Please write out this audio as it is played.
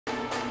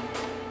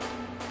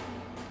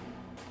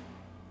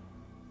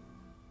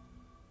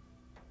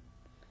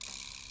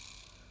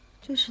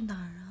这是哪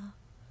儿啊？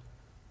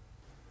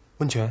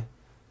温泉，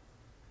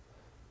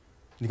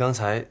你刚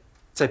才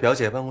在表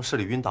姐办公室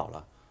里晕倒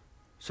了，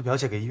是表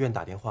姐给医院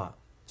打电话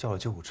叫了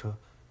救护车，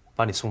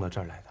把你送到这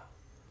儿来的。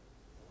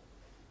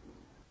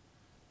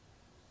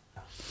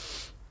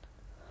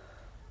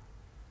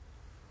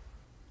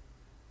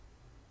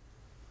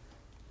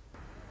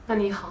那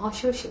你好好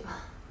休息吧。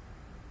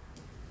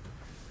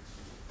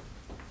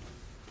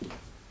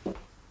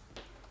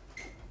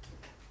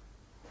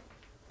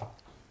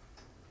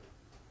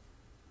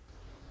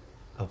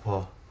老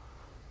婆，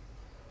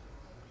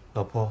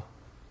老婆，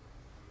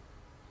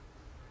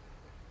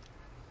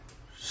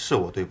是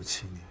我对不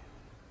起你。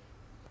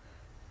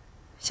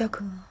小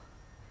可，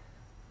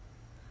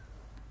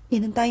你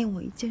能答应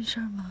我一件事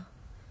吗？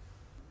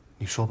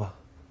你说吧。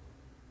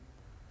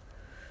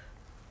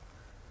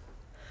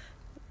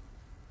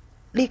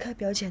离开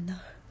表姐那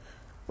儿，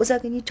我再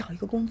给你找一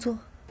个工作，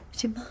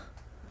行吗？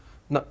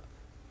那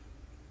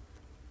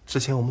之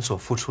前我们所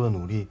付出的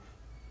努力，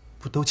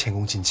不都前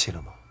功尽弃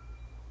了吗？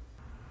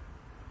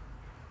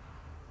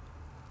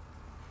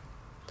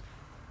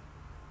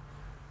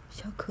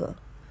小可，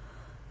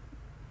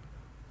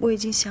我已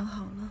经想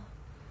好了，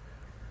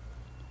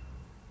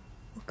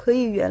我可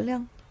以原谅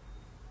你，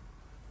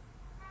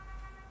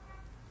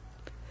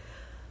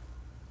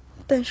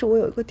但是我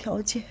有一个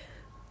条件。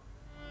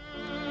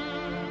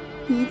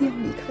你一定要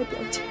离开表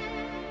姐，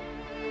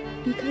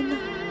离开那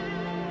儿。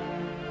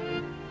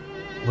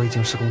我已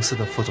经是公司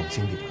的副总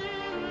经理了，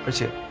而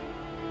且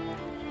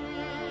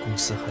公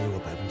司还有我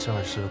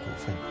20%的股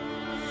份。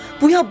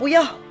不要不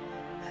要，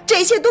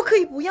这一切都可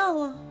以不要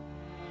啊！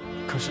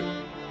可是，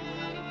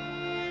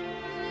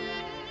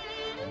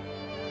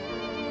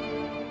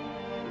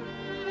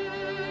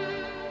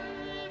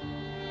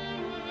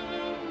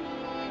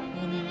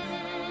我明白。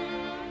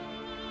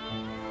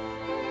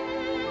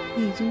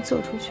你已经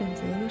做出选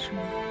择了，是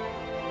吗？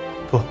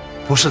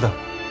不是的，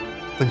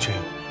温泉，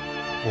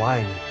我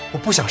爱你，我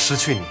不想失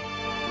去你。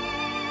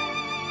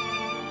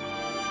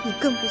你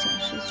更不想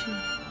失去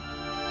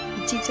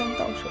你即将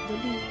到手的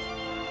利益。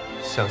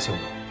相信我，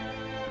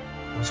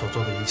我所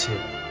做的一切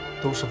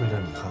都是为了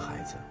你和孩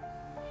子。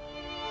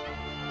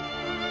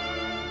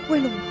为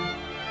了我，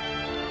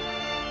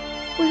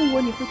为了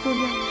我，你会做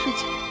那样的事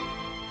情吗？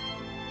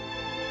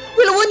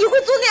为了我，你会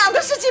做那样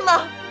的事情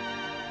吗？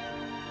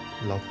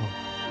老婆，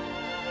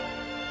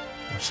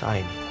我是爱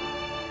你的。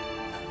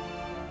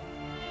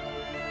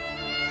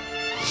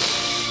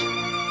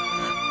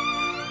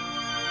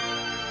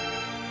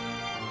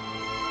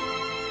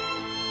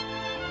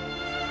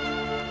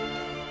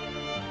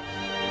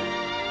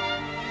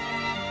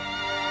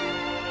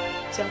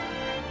小可，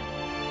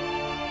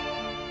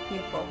以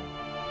后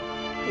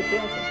你不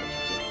要再说这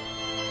句话。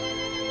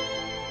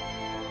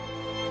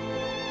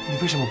你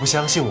为什么不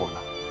相信我呢？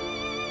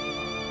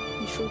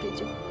你说这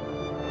句话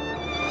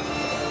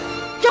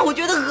让我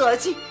觉得恶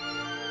心，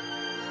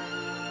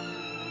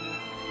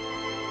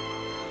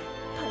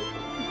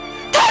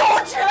太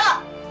无耻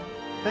了！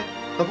哎，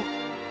老婆，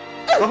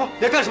老婆，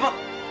你要干什么？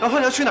老婆，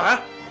你要去哪儿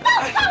啊？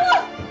哎，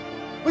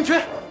温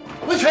泉，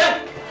温泉，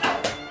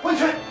温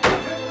泉。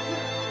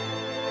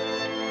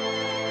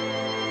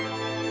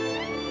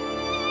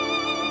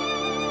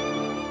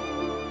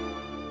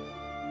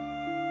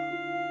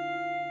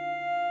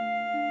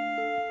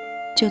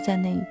就在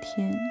那一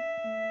天，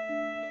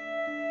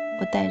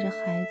我带着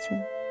孩子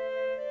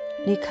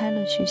离开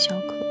了徐小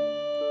可。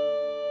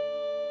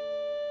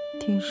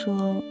听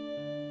说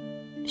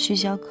徐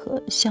小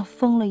可像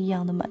疯了一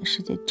样的满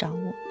世界找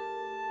我，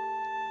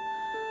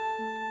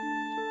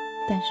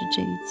但是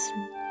这一次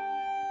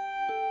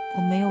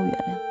我没有原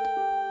谅他。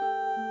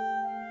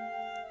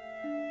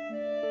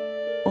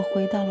我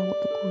回到了我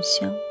的故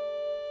乡，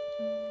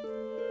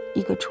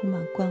一个充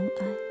满关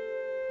爱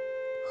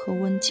和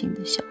温情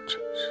的小城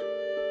市。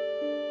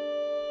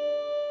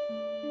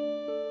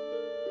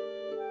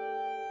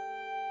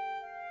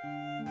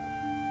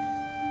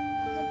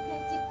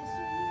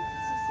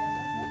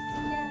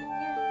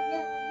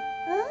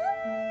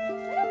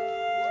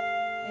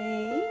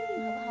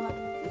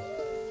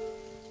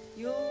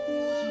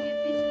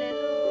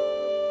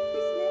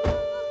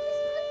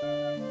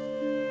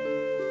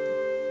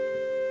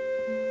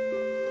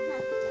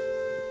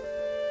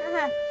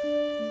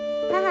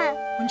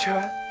温泉，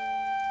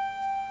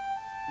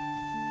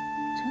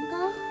陈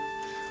刚，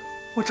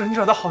我找你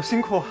找的好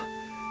辛苦，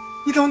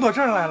你怎么躲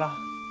这儿来了？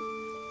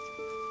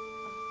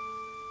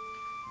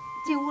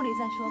进屋里再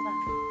说吧。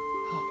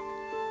好，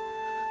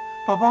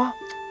宝宝。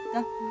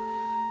来，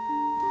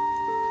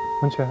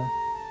温泉，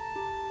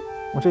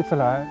我这次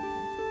来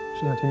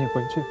是想请你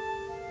回去，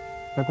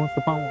来公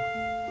司帮我。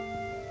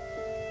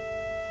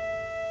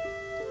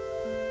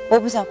我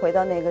不想回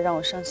到那个让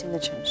我伤心的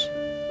城市。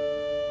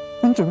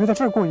你准备在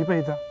这儿过一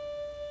辈子？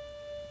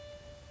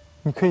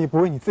你可以不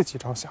为你自己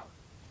着想，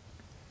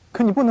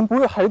可你不能不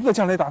为孩子的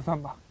将来打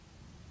算吧？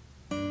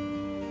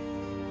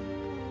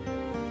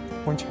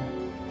温泉，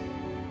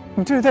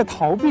你这是在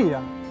逃避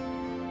呀！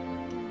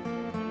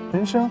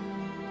人生，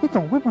你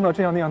总会碰到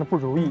这样那样的不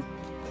如意，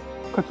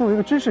可作为一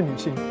个知识女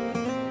性，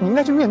你应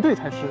该去面对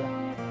才是啊。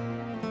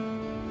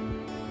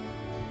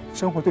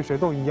生活对谁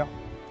都一样，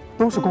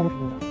都是公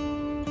平的。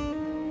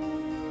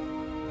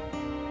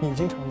你已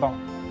经尝到了，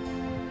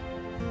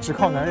只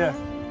靠男人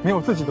没有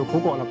自己的苦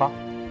果了吧？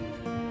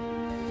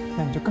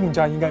那你就更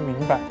加应该明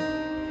白，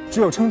只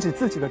有撑起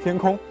自己的天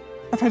空，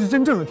那才是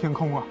真正的天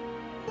空啊！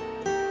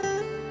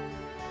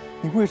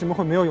你为什么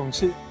会没有勇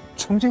气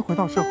重新回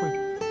到社会，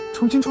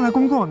重新出来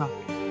工作呢？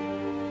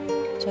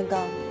陈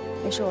刚，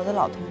你是我的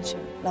老同学、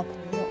老朋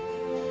友，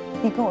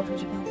你跟我说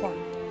这番话，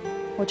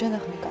我真的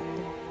很感动。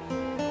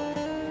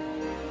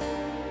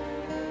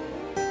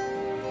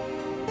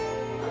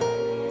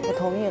我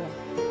同意了，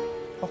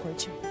我回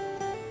去。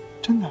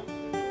真的？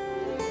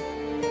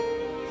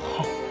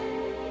好。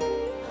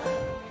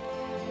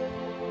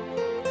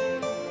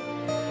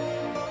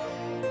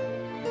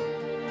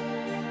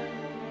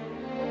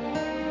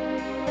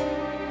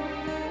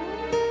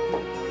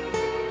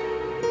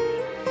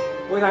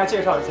我给大家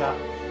介绍一下，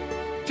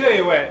这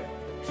一位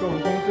是我们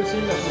公司新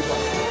的副总，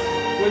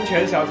温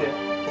泉小姐，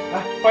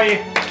来欢迎。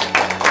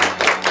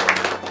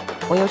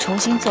我又重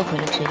新做回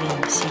了职业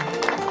女性，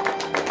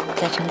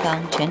在陈刚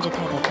全职太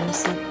太公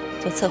司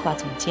做策划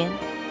总监。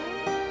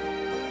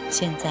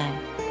现在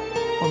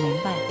我明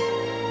白了，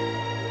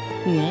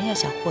女人要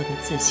想获得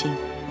自信，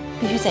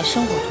必须在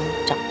生活中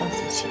找到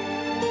自信，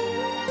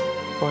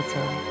否则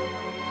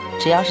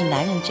只要是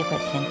男人这块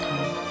天塌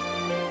了，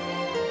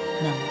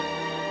那么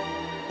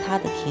他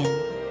的天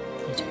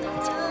也就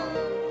塌下来。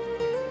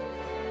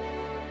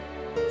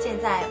现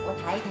在我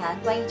谈一谈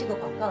关于这个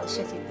广告的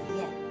设计理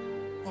念，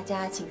大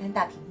家请看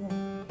大屏幕。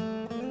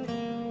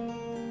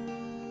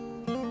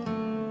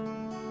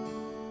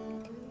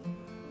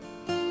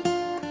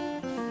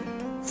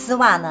丝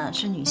袜呢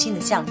是女性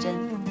的象征，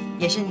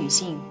也是女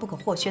性不可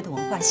或缺的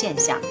文化现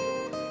象。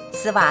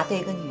丝袜对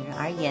一个女人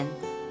而言，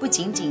不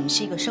仅仅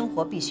是一个生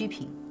活必需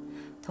品，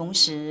同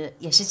时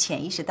也是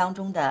潜意识当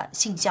中的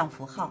性象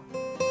符号。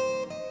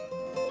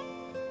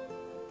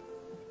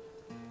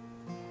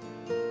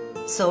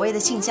所谓的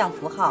性象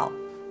符号，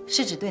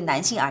是指对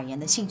男性而言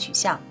的性取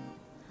向，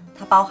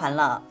它包含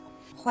了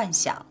幻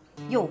想、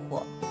诱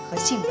惑和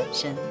性本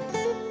身。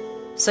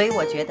所以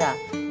我觉得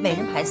美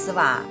人牌丝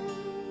袜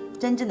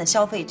真正的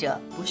消费者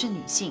不是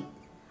女性，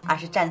而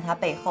是站在她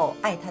背后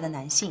爱她的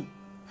男性。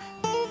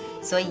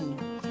所以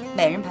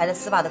美人牌的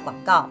丝袜的广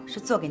告是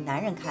做给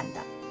男人看的，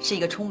是一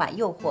个充满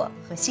诱惑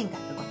和性感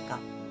的广告。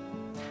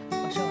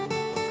我说完了。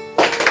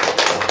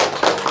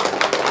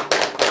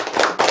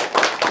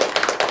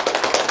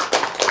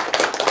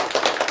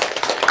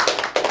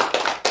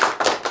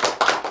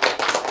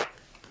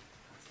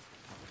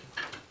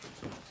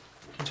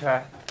温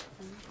泉，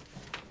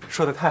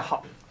说的太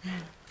好。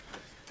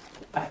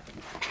哎，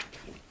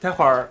待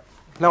会儿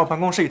来我办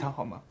公室一趟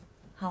好吗？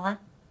好啊。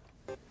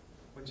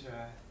温泉，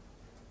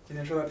今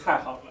天说的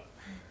太好了，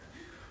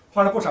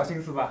花了不少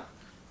心思吧？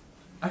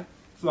哎，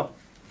坐。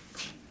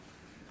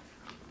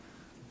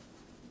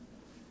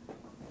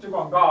这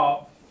广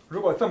告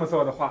如果这么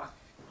做的话，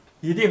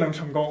一定能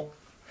成功。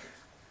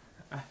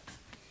哎，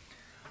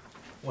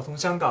我从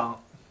香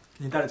港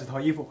给你带了这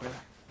套衣服回来，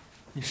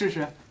你试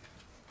试。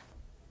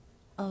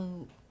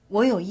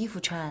我有衣服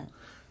穿。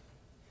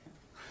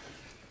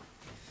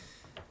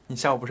你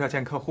下午不是要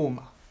见客户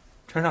吗？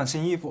穿上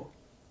新衣服，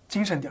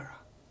精神点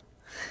啊！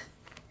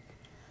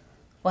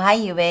我还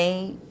以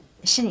为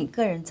是你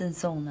个人赠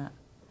送呢，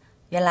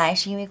原来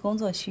是因为工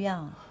作需要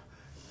啊。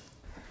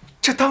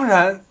这当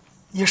然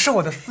也是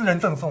我的私人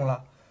赠送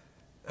了，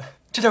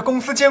这叫公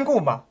私兼顾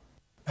嘛。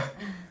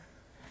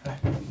来，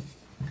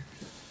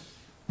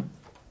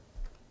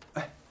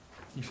哎，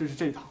你试试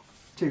这一套，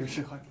这个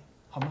适合你，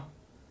好吗？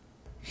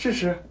试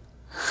试。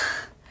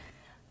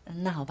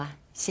那好吧，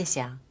谢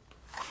谢啊。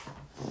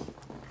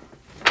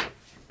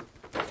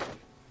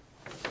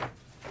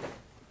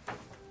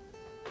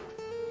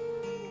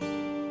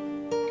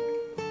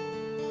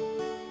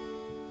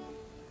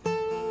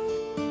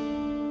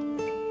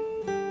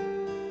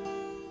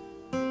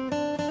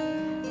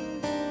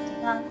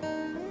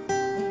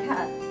你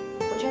看，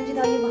我穿这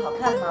套衣服好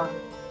看吗？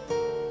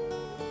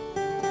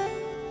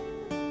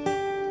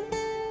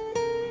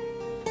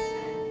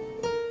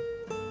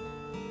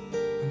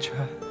温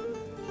泉，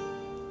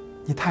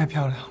你太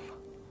漂亮了，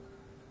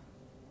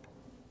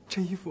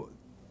这衣服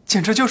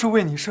简直就是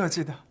为你设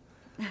计的。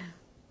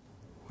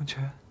温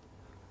泉，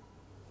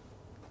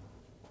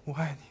我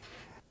爱你，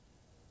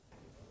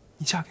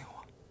你嫁给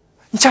我，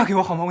你嫁给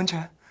我好吗？温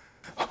泉，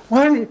我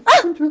爱你，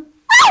温泉。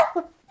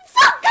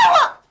放开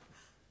我！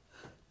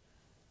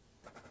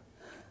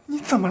你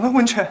怎么了，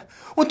温泉？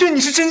我对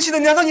你是真心的，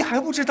难道你还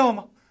不知道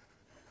吗？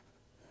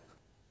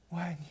我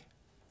爱你，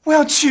我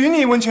要娶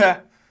你，温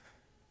泉。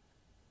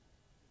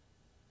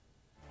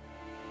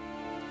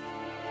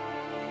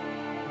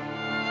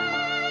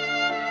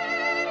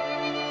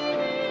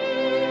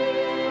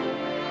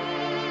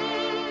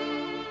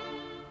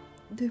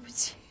对不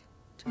起，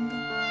真的。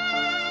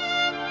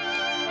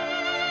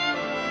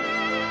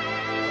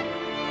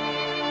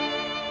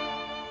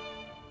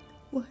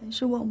我还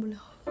是忘不了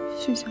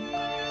徐香港。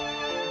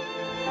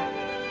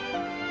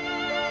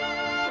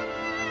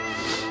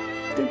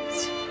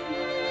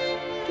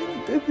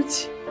对不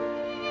起。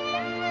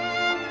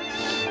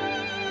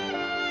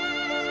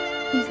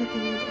你再给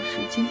我点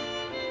时间。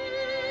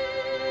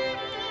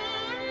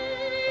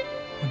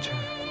文泉，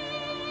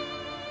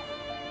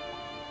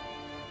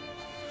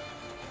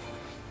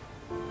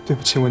对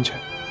不起，文泉，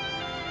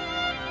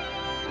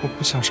我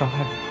不想伤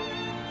害你，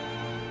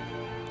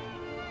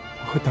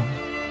我会等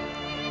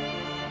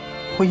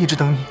你，会一直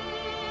等你，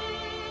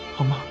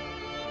好吗？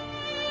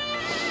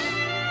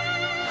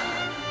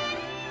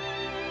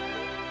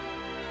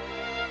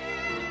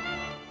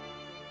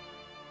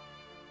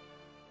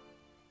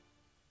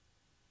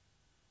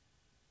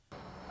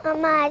妈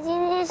妈，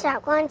今天小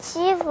光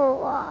欺负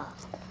我。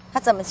他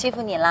怎么欺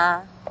负你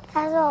啦？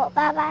他说我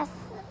爸爸死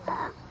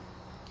了。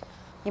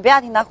你不要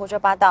听他胡说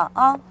八道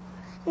啊！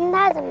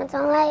他怎么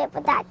从来也不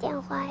打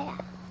电话呀？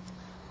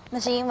那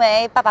是因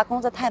为爸爸工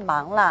作太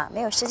忙了，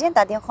没有时间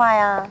打电话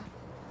呀。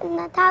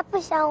那他不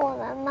想我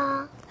们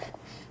吗？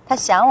他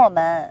想我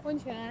们。温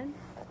泉，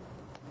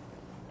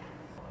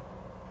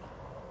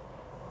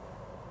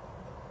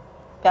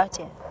表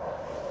姐，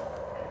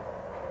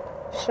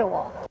是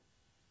我。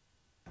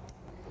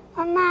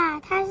妈妈，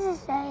他是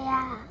谁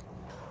呀？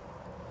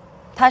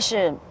他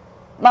是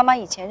妈妈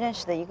以前认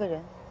识的一个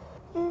人。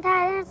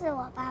他认识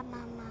我爸妈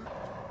吗？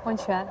温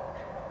泉，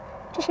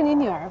这是你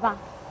女儿吧？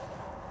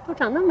都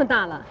长那么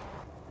大了，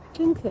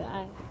真可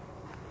爱。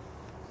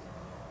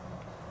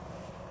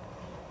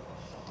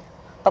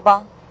宝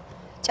宝，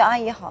叫阿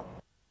姨好。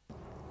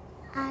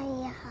阿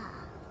姨好。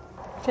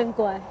真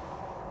乖。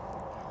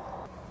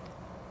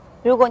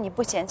如果你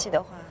不嫌弃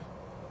的话，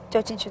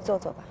就进去坐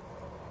坐吧。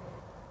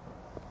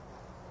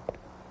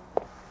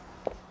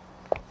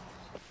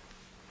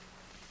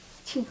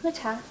请喝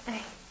茶。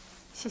哎，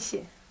谢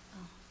谢。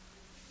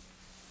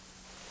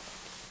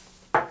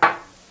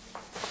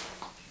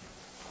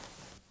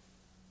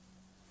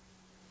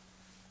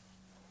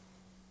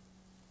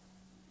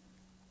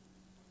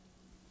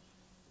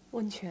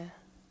温泉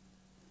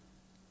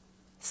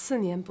，4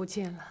年不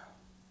见了，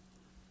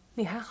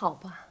你还好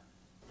吧？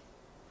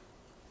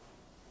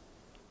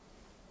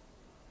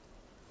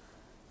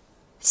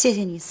谢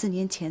谢你4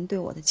年前对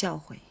我的教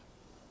诲。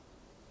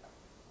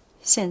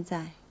现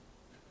在，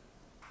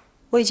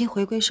我已经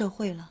回归社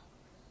会了，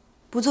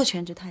不做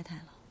全职太太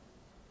了。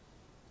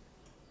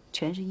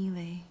全是因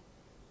为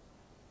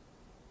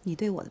你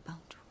对我的帮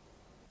助。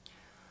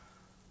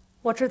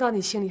我知道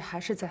你心里还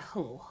是在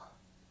恨我。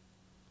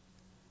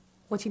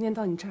我今天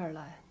到你这儿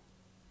来，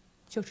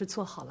就是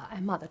做好了挨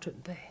骂的准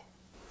备。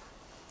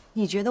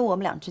你觉得我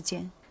们俩之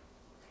间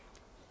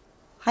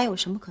还有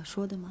什么可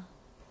说的吗？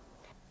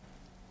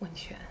温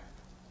泉，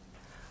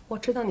我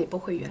知道你不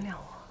会原谅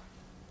我，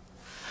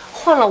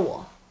换了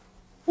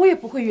我也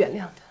不会原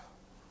谅的。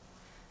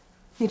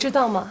你知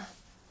道吗？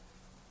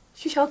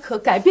徐小可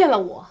改变了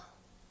我，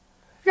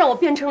让我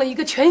变成了一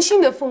个全新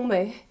的风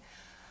梅，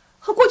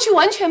和过去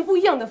完全不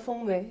一样的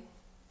风梅。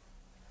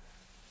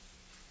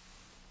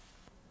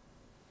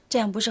这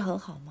样不是很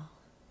好吗？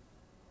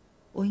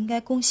我应该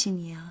恭喜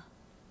你啊！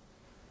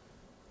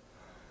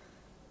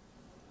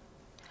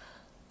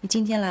你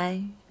今天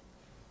来，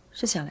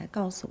是想来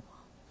告诉我，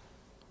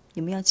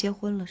你们要结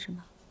婚了是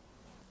吗？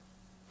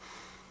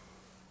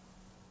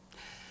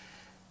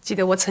记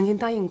得我曾经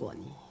答应过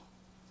你，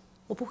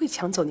我不会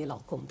抢走你老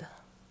公的，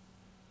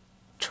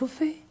除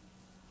非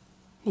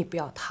你不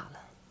要他了。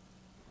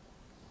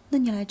那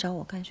你来找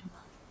我干什么？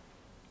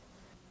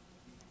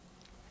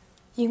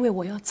因为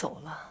我要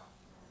走了。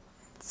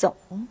走？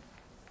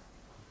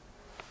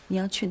你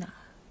要去哪儿？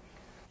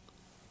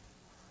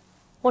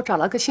我找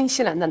了个新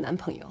西兰的男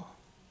朋友，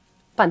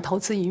办投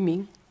资移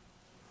民，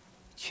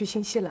去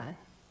新西兰。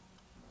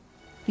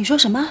你说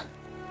什么？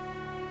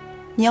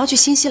你要去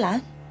新西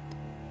兰？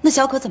那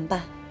小可怎么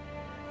办？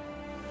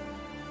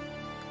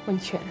温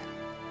泉，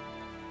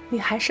你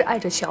还是爱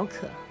着小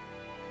可，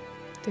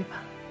对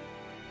吧？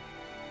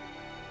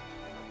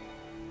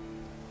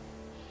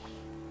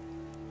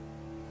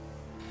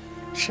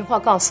实话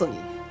告诉你，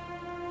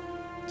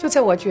就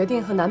在我决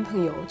定和男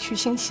朋友去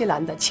新西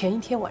兰的前一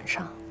天晚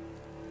上，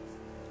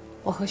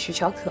我和许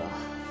小可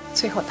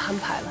最后摊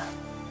牌了。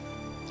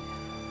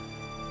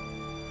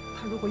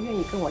他如果愿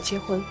意跟我结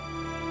婚，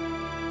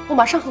我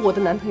马上和我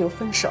的男朋友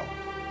分手。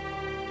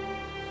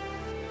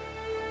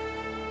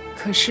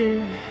可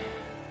是，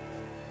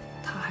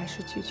他还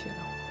是拒绝了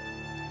我。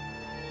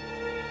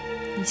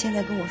你现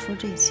在跟我说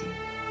这些，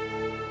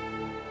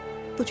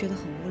不觉得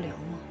很无聊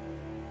吗？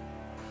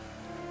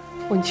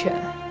温泉，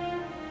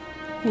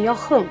你要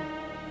恨，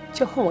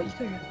就恨我一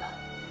个人吧，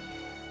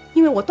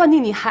因为我断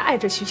定你还爱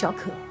着徐小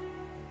可，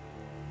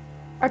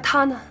而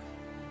他呢，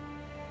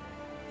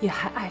也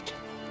还爱着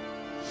你。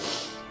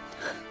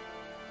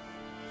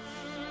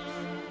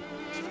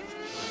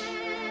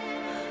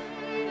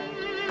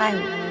爱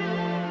我，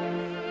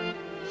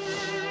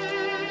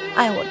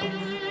爱我的话，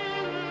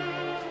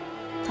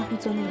他会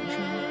做那种事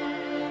吗？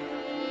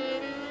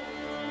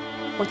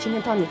我今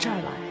天到你这儿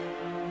来，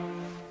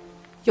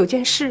有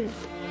件事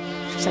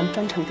是想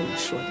专程跟你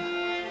说的。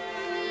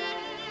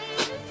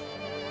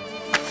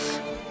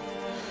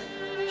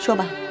说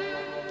吧。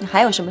你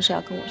还有什么事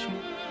要跟我说？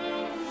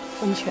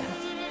温泉，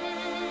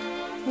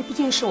你毕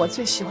竟是我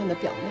最喜欢的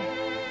表妹，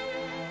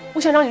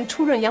我想让你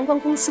出任阳光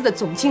公司的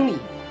总经理，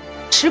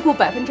持股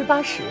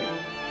80%。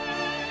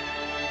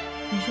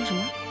你说什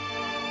么？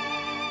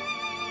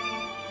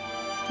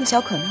那小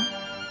可呢？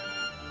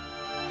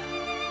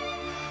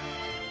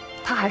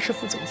他还是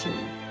副总经理。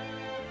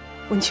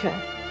温泉，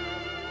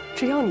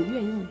只要你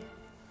愿意，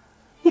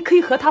你可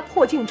以和他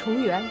破镜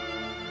重圆，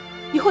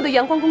以后的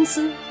阳光公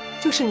司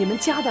就是你们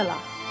家的了。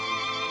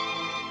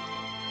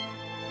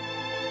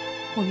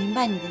我明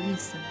白你的意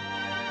思了。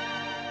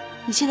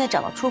你现在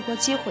找到出国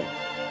机会了，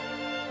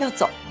要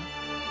走了。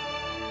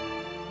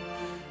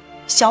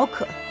小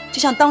可就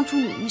像当初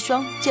你一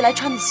双借来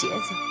穿的鞋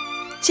子，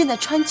现在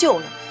穿旧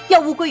了，要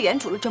物归原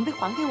主了，准备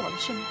还给我了，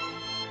是吗？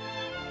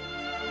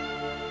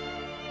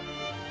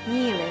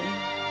你以为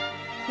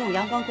用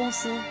阳光公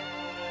司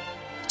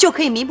就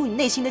可以弥补你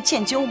内心的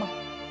歉疚吗？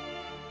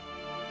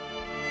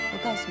我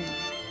告诉你，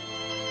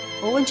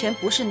我温泉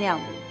不是那样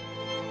的人。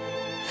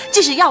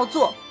即使要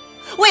做，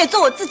我也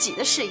做我自己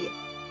的事业。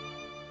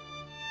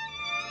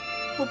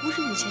我不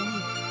是以前那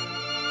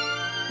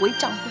个为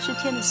丈夫是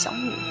天的小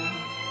女人。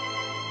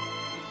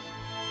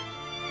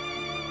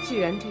既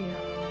然这样，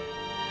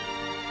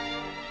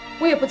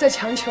我也不再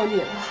强求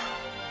你了。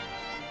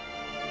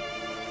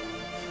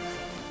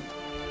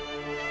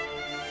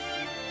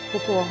不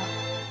过，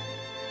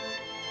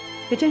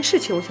有件事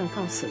情我想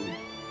告诉你：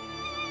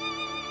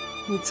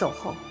你走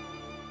后，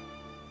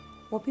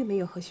我并没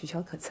有和许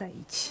小可在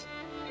一起。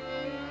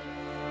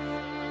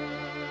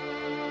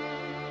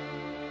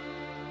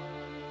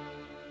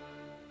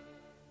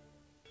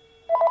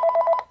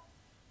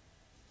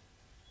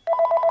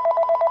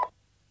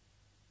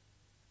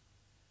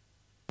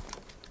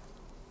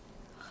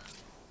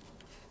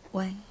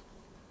喂，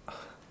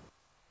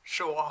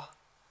是我。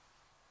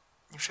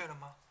你睡了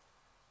吗？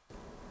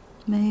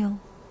没有。温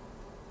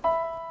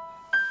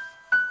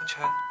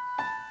泉，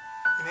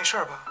你没事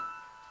吧？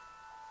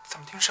怎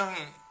么听声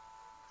音，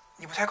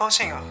你不太高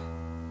兴啊？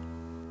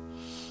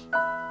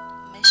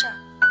没事儿，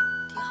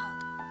挺好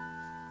的。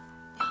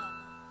你好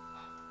吗？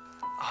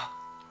啊，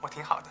我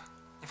挺好的，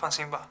你放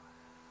心吧。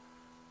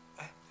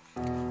哎，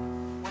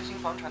温馨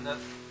房产的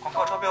广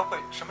告招标会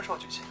什么时候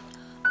举行？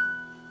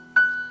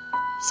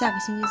下个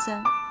星期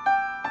3，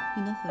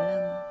你能回来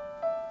吗？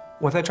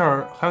我在这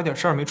儿还有点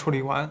事儿没处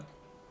理完，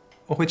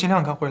我会尽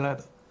量赶回来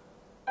的。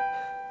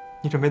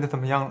你准备的怎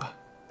么样了？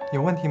有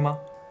问题吗？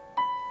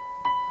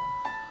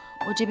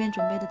我这边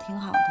准备的挺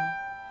好的，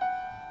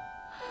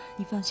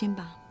你放心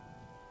吧。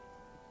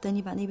等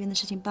你把那边的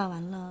事情办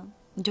完了，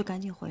你就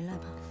赶紧回来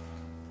吧。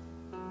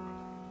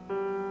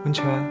温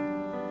泉，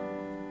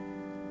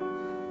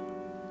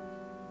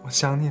我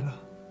想你了。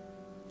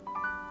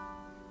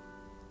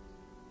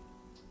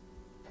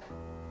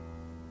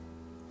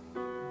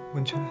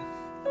温泉，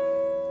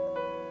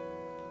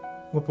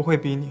我不会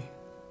逼你，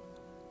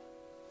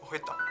我会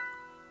等，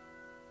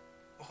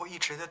我会一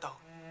直的等。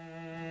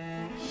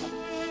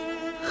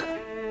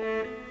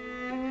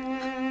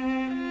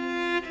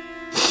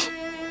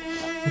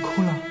你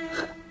哭了？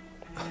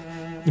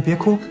你别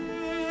哭，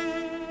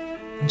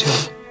温泉，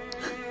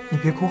你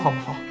别哭好不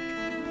好？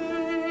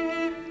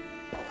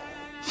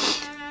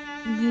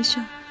没事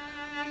儿，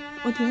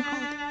我挺好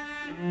的。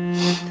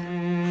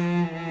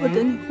我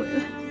等你回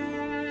来。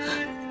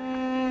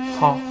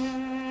好，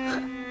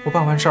我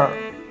办完事儿，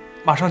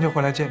马上就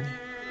回来见你。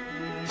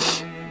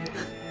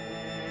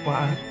晚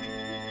安。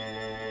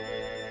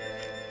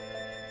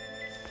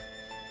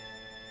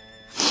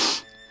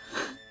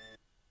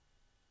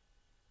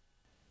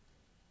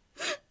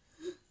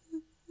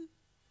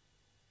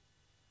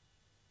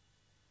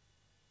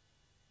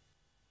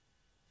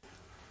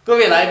各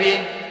位来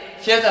宾、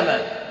先生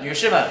们、女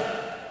士们，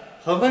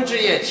恒丰置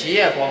业企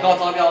业广告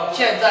招标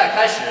现在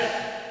开始。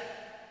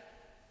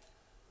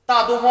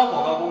大东方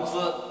广告公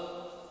司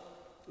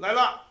来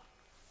了，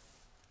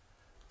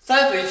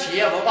山水企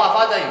业文化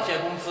发展有限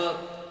公司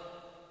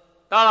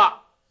到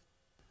了，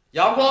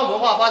阳光文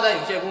化发展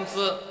有限公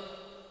司、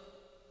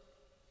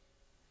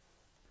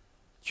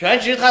全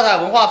职太太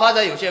文化发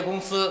展有限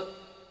公司、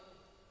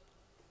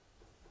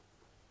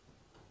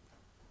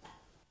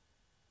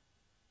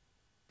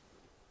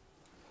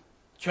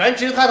全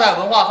职太太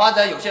文化发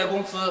展有限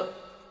公司。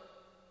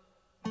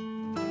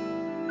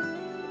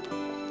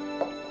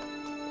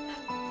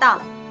到。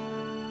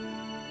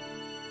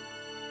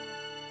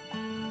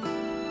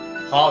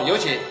好，有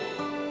请。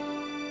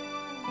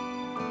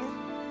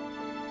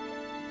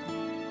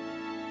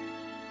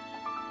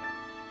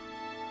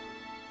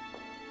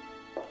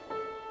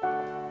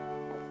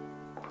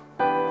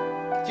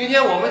今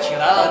天我们请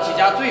来了几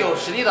家最有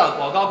实力的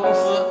广告公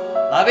司，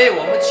来为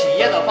我们企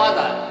业的发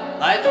展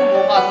来出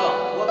谋划策。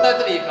我在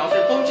这里表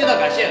示衷心的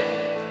感谢。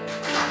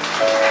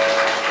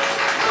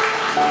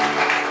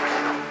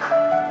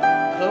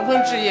恒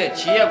丰置业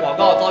企业广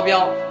告招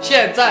标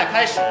现在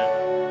开始。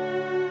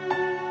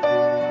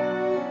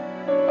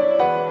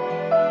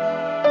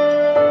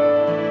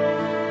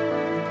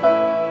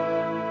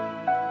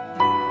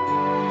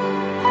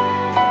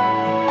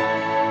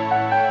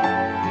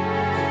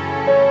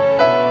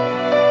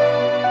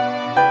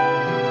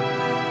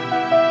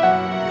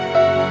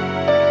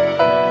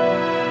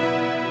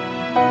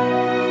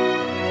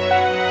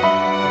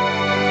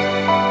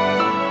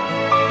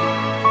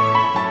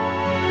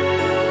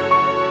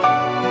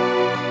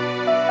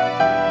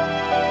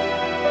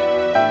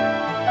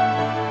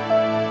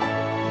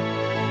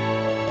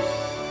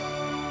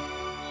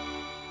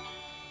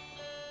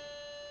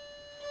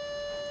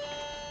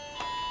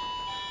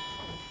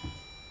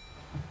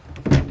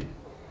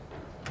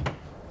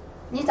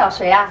找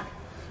谁啊？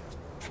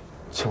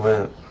请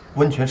问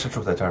温泉是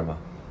住在这儿吗？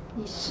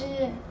你是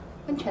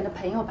温泉的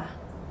朋友吧？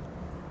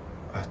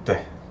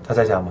对，他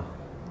在家吗？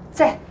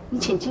在，你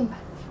请进吧。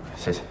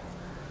谢谢。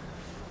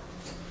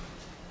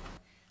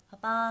宝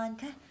宝，你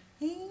看，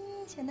哎，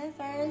小男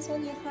孩、小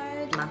女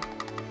孩，什么？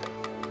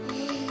这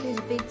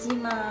是飞机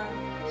吗？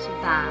是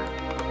吧？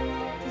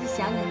这是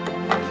小女孩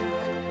吗？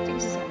这个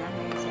是小男孩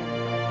还是小女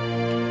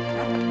孩？来，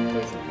坐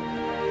一下。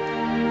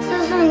叔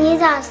叔，你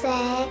找谁？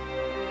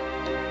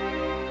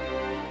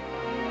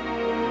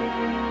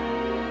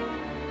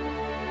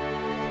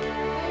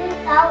你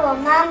找我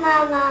妈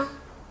妈吗？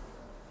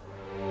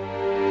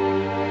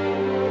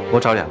我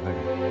找2个人，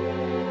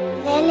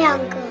哪2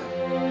个？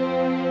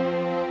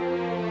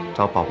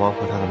找宝宝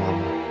和他的妈妈。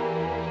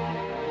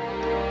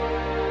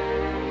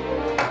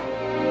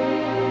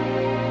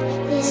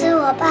你是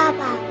我爸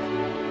爸。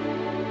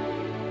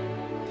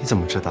你怎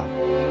么知道？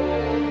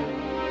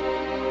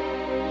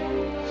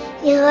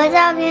你和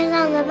照片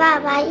上的爸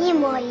爸一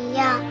模一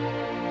样，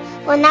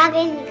我拿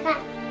给你看。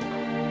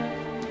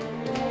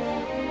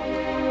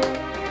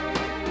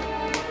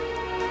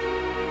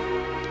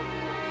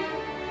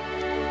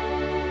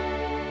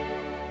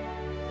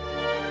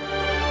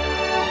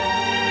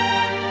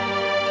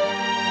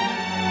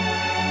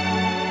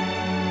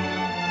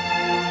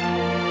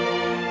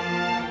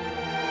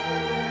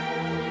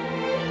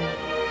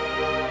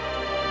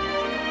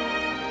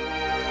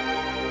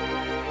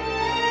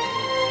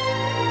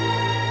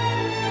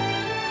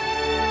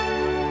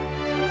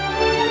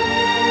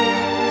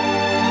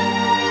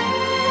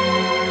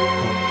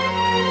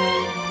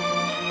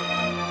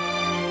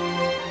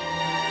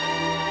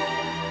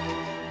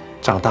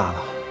长大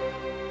了。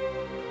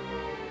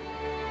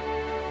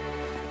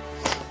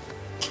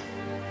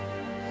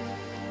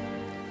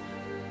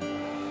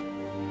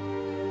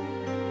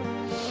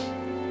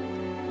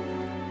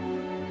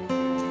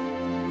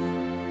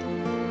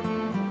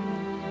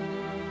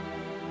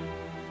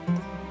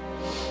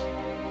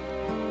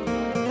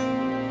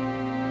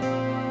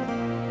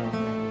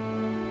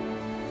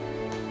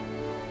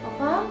宝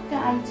宝，跟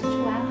阿姨出去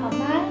玩好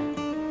吗？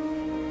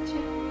去。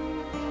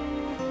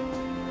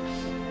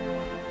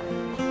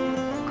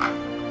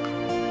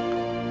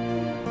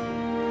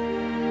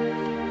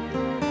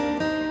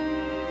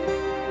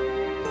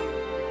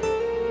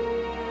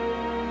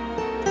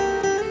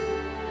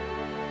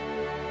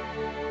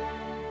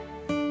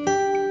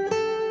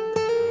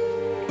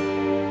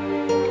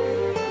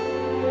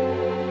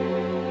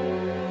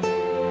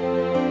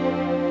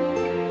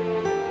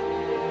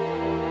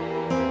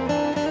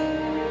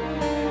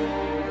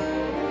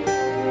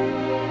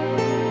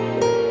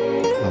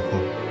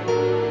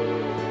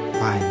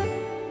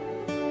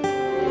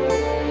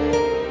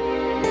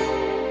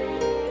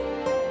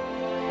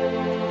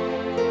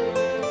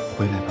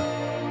回来吧，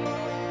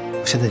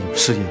我现在有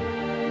事业了，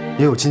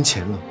也有金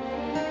钱了，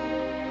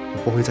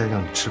我不会再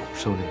让你吃苦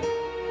受累了。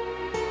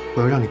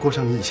我要让你过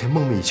上你以前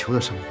梦寐以求的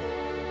生活。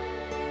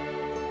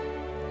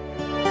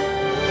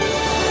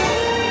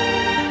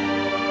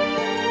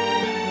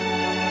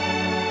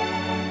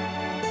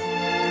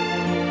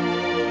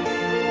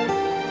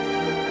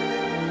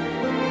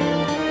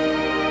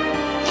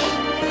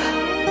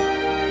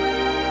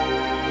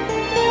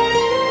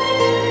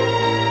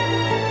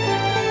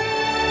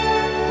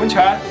温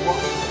泉，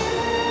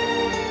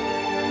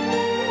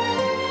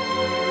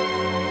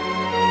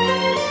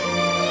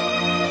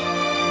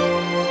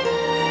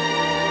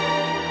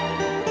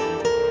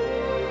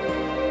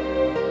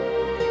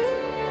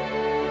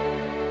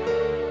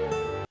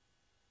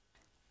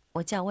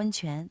我叫温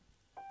泉，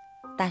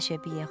大学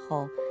毕业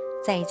后，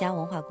在一家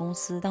文化公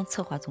司当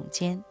策划总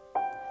监。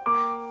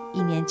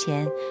1年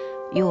前，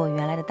与我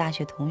原来的大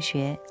学同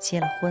学结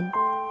了婚。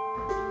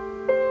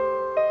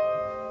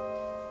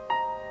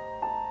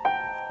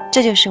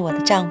这就是我的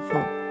丈夫，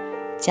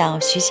叫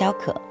徐小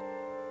可，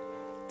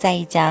在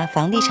一家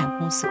房地产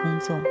公司工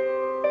作。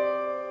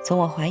从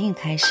我怀孕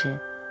开始，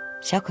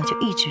小可就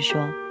一直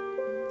说，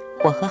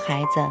我和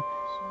孩子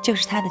就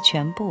是他的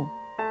全部。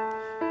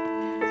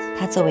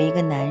他作为一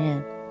个男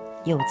人，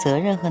有责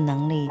任和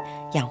能力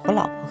养活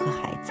老婆和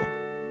孩子。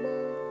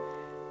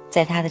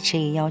在他的执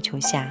意要求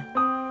下，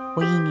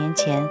我1年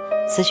前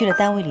辞去了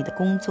单位里的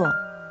工作，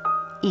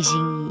一心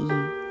一意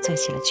做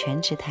起了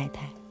全职太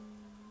太。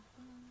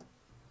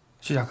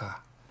徐小可，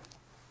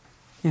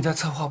你在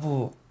策划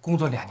部工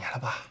作2年了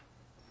吧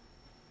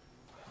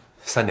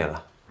？3年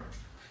了。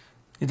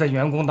你在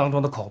员工当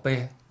中的口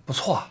碑不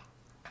错啊。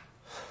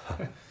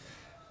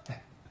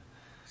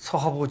策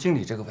划部经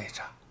理这个位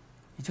置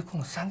已经空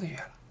了3个月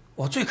了，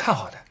我最看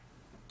好的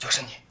就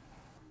是你。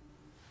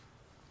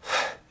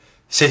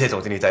谢谢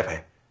总经理栽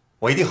培，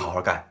我一定好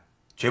好干，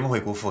绝不会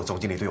辜负总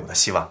经理对我的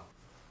希望。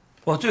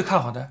我最看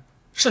好的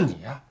是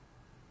你呀，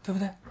对不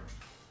对？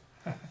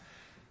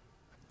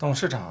董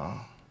事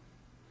长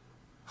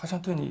好像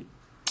对你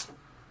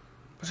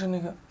不是那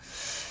个，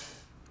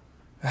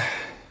哎，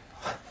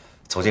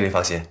总经理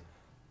放心，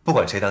不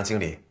管谁当经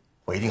理，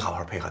我一定好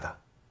好配合他。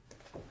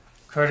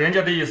可人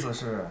家的意思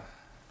是，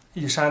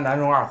一山难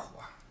容2虎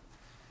啊。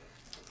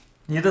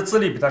你的资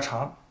历比他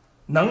长，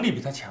能力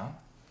比他强，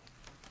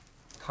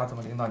他怎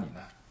么领导你呢？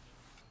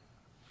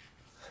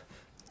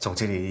总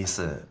经理的意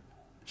思，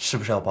是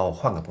不是要把我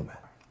换个部门？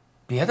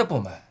别的部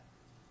门，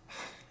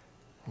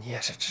你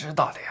也是知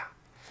道的呀。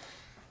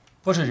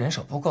不是人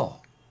手不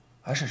够，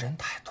而是人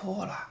太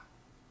多了。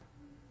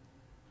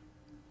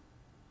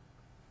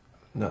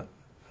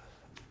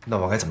那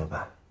我该怎么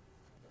办？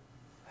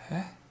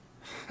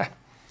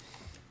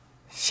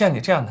像你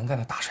这样能干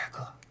的大帅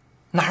哥，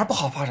哪儿不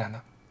好发展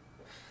呢？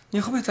你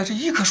会不会在这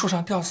一棵树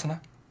上吊死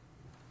呢？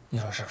你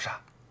说是不是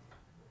啊？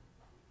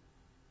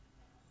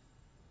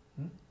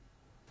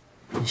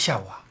你下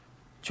午啊，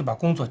去把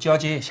工作交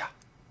接一下，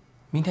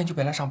明天就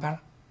别来上班了。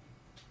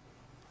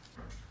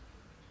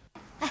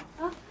哎，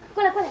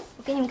过来，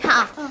我给你们看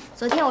啊。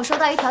昨天我收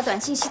到一条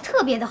短信息，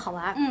特别的好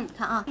玩。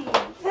看啊。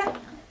哎，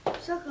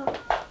小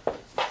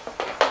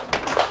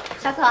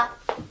可，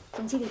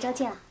总经理召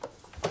见了。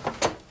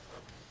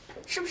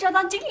是不是要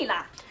当经理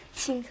啦？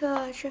请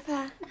客吃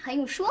饭还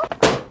用说？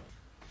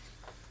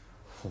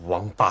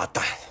王八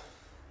蛋！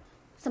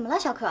怎么了，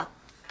小可？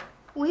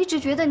我一直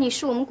觉得你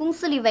是我们公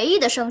司里唯一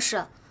的绅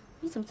士，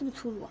你怎么这么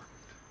粗鲁啊？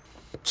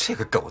这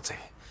个狗贼，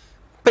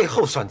背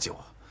后算计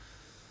我，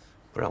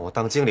不让我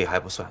当经理还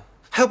不算，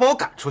还要把我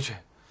赶出去。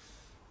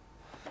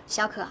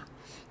小可，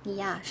你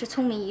呀是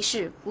聪明一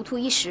世，糊涂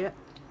一时。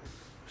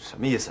什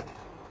么意思？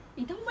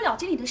你当不了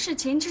经理的事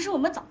情，其实我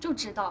们早就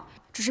知道，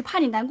只是怕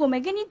你难过没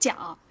跟你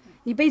讲。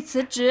你被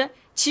辞职，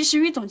其实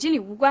与总经理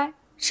无关，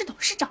是董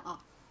事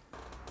长。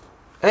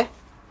哎，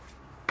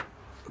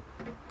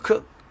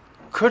可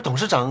是董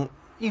事长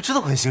一直都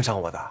很欣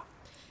赏我的。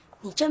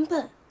你真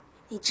笨，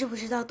你知不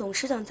知道董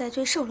事长在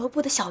追售楼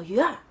部的小鱼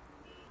儿？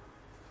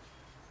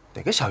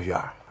哪个小鱼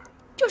儿？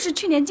就是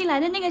去年进来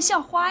的那个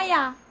校花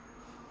呀。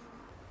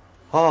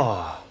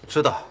哦，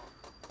知道。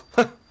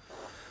哼，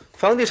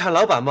房地产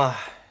老板嘛，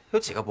有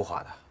几个不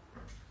花的？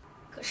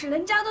可是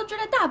人家都追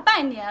了大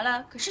半年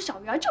了，可是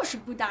小鱼儿就是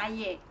不答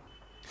应。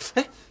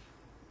哎，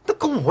那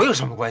跟我有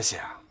什么关系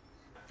啊？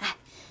哎，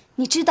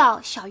你知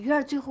道小鱼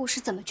儿最后是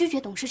怎么拒绝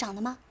董事长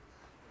的吗？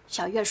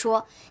小鱼儿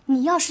说：“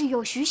你要是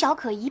有徐小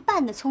可一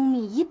半的聪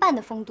明，一半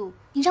的风度，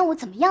你让我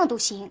怎么样都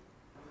行。”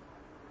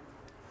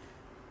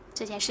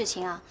这件事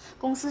情啊，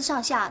公司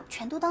上下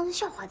全都当成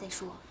笑话在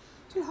说，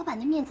这老板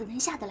的面子能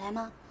下得来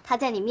吗？他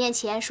在你面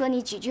前说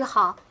你几句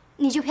好，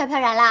你就飘飘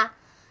然啦？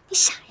你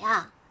傻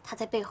呀！他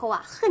在背后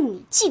啊恨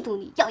你、嫉妒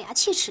你、咬牙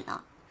切齿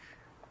呢。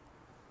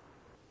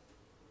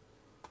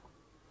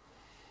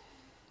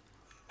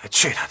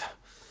去他的！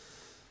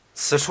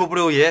此处不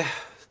留爷，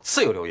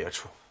自有留爷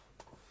处。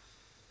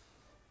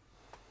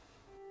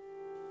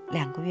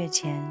2个月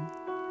前，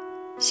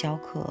小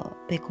可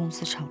被公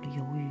司炒了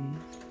鱿鱼。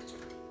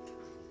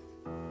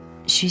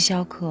徐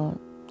小可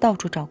到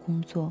处找工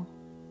作，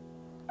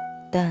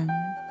但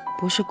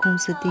不是公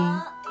司低，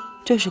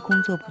就是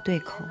工作不对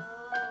口。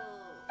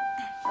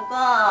老公，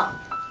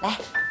来，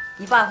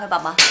你抱一会宝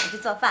宝，我去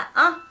做饭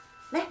啊！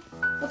来，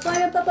我抱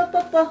呀，抱，来，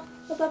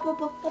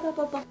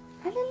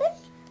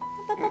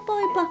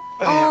抱一抱。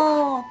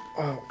哦。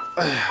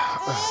哎呀，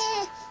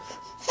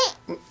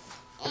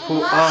哭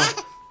啊！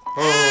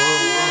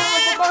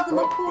宝宝怎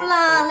么哭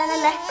了？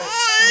来，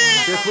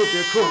别哭！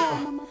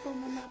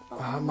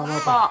妈妈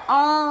抱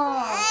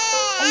啊！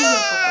哎呀，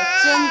宝宝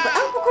真乖啊！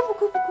不哭！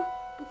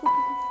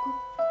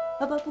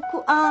宝宝不哭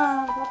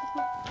啊！宝宝不哭。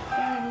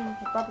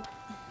宝宝不哭。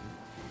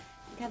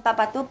你看爸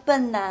爸多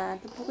笨呐，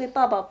都不会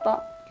抱宝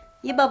宝，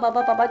一抱宝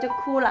宝，宝宝就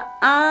哭了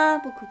啊！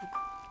不哭。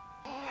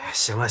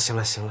行了。小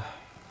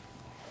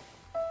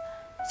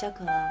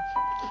可，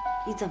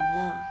你怎么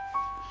了？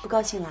不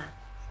高兴啦？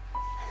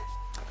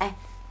哎，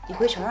你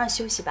回床上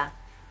休息吧，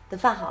等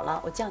饭好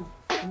了我叫你，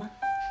好吗？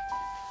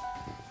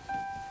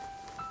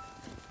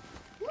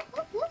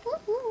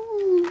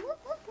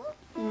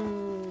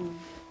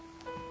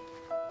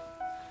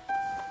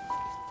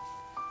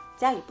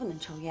家里不能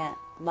抽烟，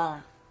忘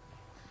了？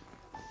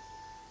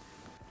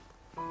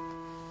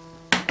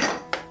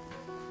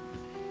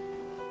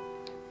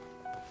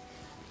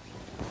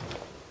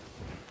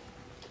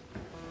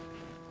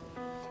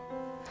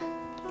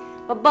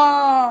宝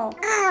宝，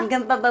你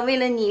看爸爸为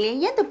了你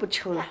连烟都不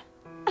抽了，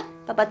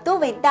爸爸多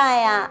伟大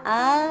呀！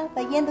啊，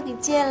把烟都给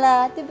戒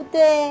了，对不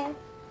对？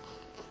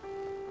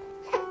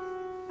小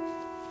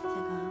可，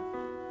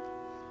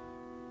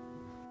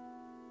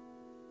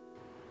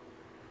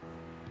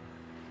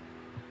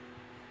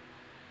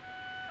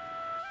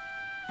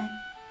哎，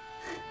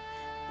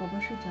宝宝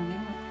睡着了。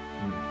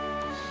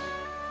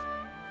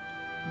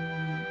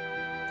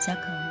小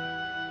可，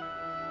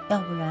要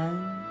不然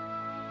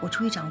我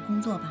出去找个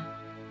工作吧。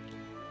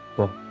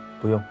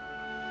不用，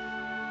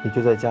你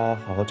就在家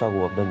好好照顾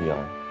我们的女儿，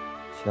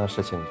其他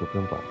事情你就不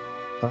用管了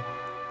啊。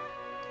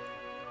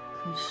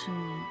可是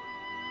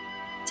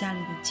家里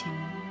的钱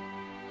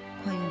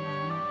快用完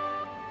了。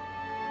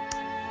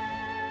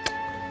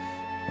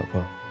老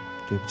婆，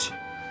对不起，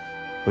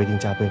我一定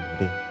加倍努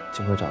力，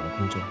尽快找个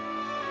工作，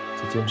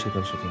再坚持一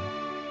段时间，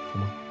好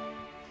吗？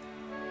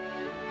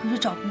可是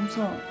找工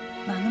作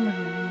哪那么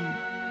容易？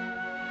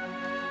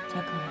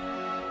小可，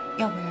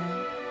要不然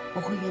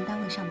我回原单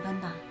位上班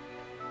吧，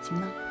行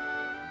吗？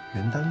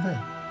原单位？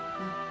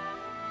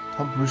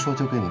他们不是说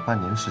就给你半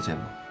年时间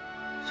吗？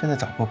现在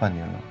早过半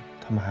年了，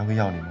他们还会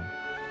要你吗？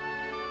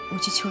我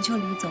去求求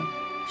李总，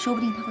说不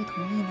定他会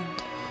同意呢。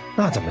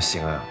那怎么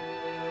行啊？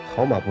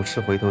好马不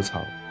吃回头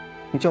草，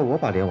你叫我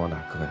把脸往哪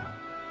搁呀？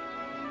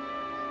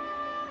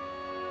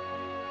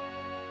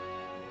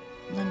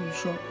那你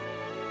说，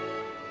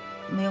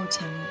没有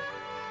钱了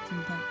怎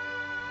么办？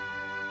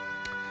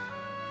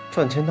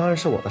赚钱当然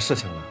是我的事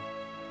情了，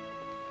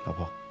老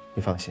婆，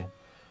你放心，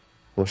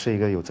我是一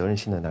个有责任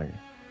心的男人，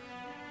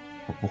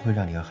我不会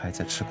让你和孩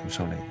子吃苦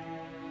受累的，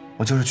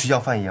我就是去要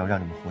饭也要让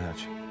你们活下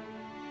去。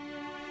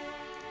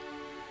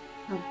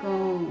老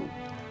公，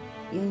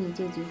有你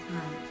这句话，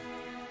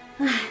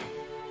唉，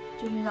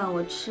就是让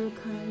我吃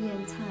糠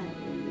咽菜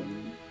的原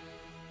因。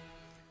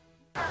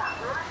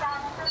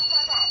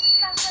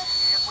上车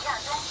时不要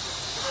拥挤，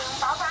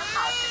请保管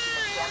好自己的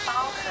钱包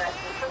和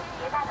随身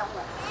携带的物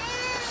品。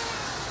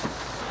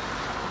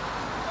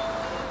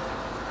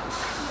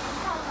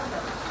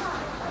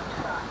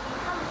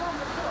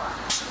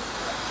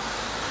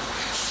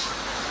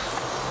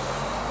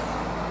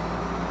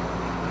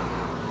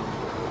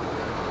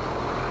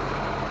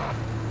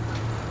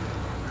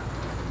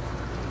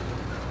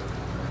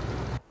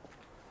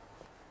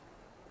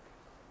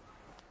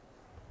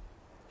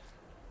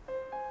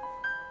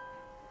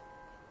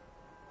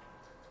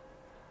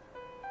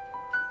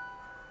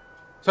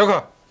小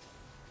可，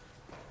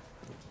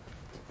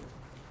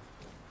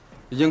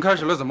已经开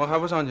始了，怎么还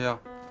不上去啊？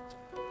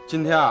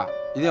今天啊，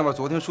一定要把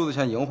昨天输的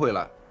钱赢回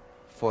来，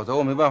否则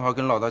我没办法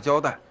跟老大交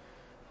代。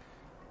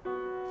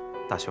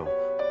大兄，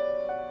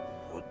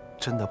我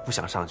真的不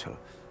想上去了。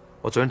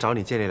我昨天找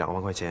你借了2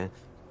万块钱，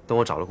等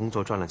我找了工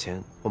作赚了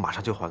钱，我马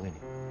上就还给你。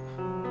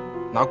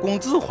拿工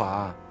资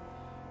还？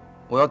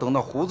我要等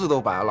到胡子都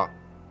白了。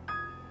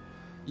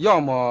要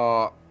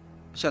么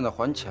现在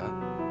还钱，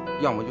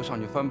要么就上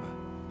去翻本。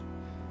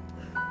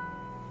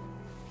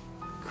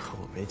可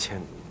我没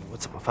钱，我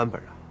怎么翻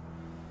本啊？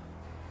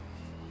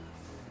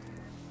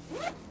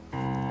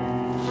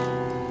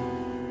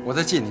我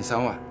再借你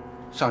3万，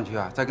上去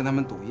啊，再跟他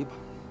们赌一把。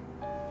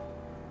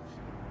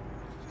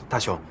大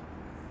兄，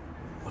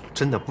我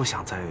真的不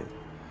想再……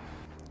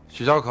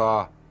许小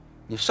可，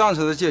你上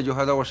次的借据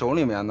还在我手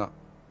里面呢，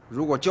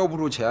如果交不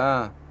出钱，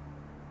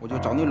我就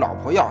找你老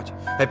婆要去。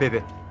哎，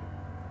别！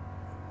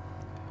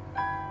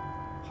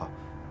好，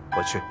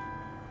我去。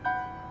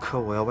可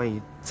我要万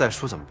一再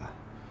输怎么办？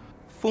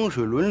风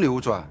水轮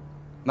流转，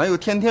哪有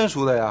天天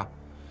输的呀？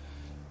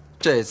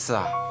这次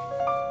啊，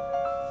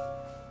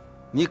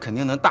你肯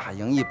定能大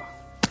赢一把。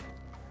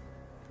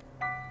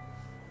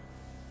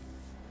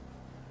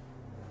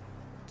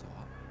走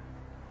啊，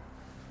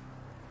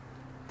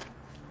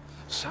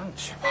上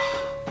去吧。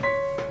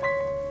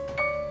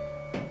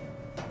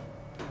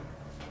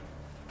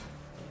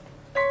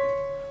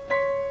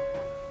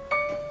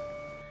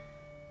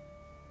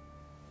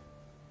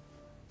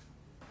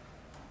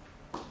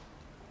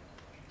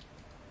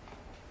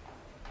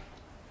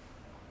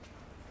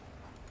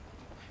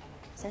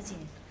小姐，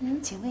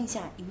请问一下，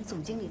你们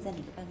总经理在哪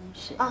个办公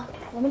室？啊，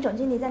我们总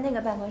经理在那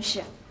个办公室。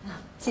啊，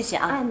谢谢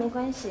啊。哎，没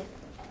关系。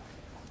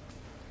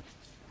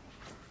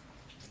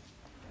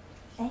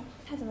哎，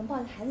他怎么抱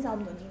着孩子找我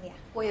们总经理啊？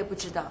我也不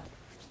知道。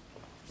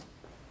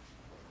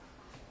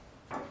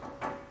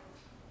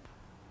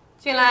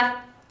进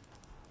来。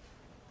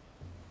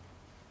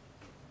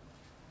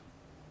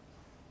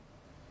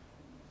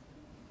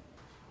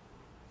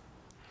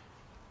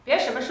别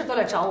什么事都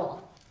来找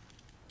我，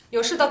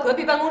有事到隔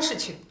壁办公室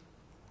去。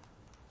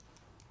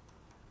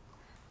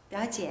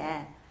表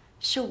姐，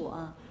是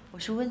我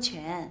是温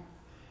泉。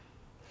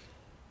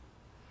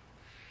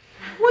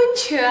温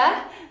泉，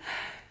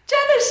真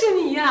的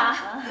是你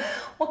呀！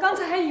我刚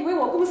才还以为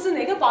我公司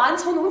哪个保安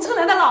从农村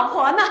来的老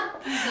婆呢。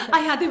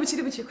哎呀，对不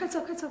起，快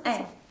坐。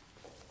哎，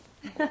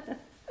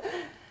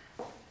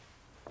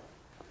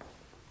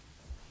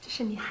这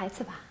是你孩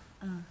子吧？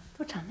嗯，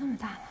都长那么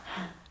大了，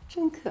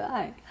真可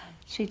爱。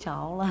睡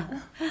着了。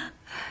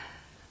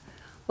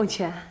温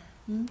泉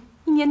，1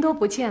年多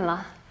不见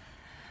了。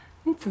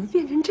你怎么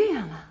变成这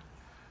样了？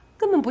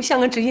根本不像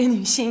个职业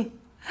女性，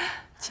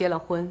结了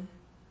婚，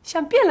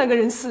像变了个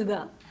人似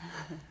的。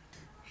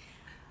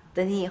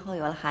等你以后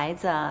有了孩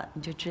子，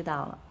你就知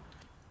道了。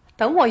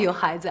等我有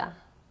孩子，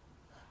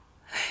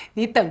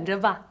你等着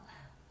吧。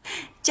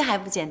这还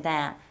不简单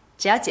啊？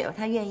只要姐夫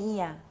他愿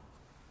意啊。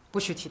不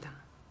许提他，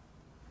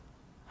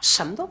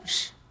什么都不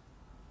是，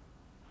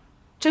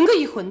整个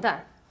一混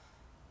蛋。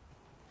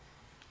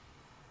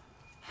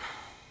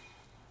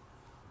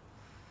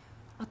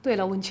对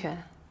了，温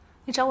泉，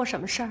你找我什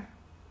么事儿？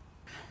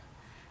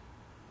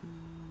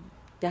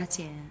表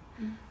姐，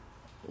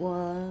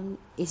我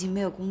已经没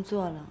有工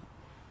作了，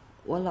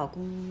我老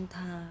公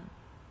他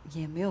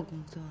也没有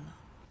工作了。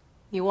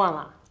你忘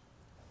了，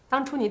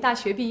当初你大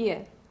学毕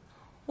业，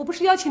我不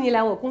是邀请你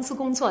来我公司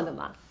工作的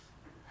吗？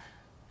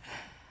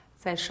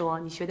再说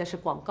你学的是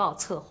广告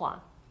策划，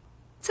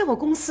在我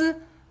公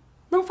司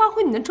能发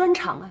挥你的专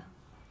长啊。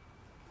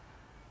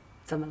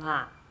怎么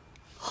啦？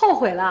后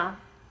悔了？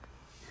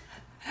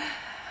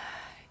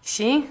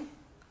行，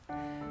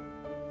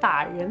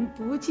大人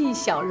不计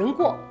小人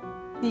过。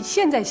你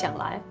现在想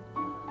来，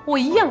我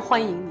一样欢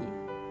迎你。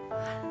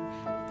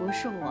不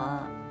是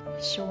我，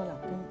是我老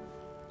公。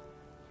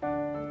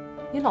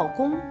你老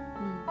公？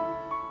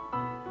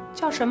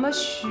叫什么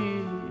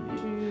徐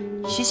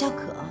小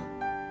可。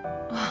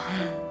啊，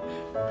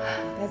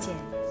表姐，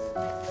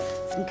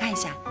你看一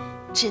下，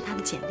这是他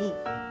的简历。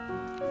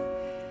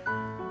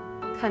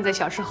看在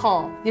小时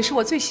候你是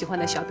我最喜欢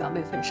的小表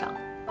妹份上，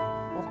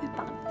我会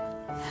帮你的。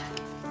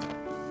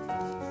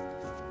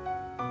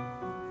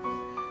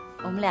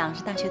我们俩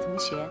是大学同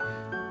学，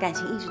感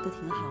情一直都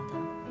挺好的。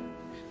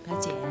表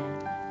姐，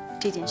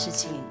这件事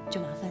情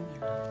就麻烦你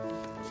了。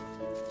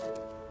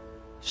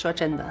说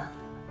真的，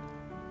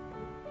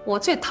我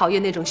最讨厌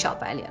那种小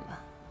白脸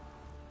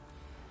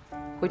了。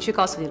回去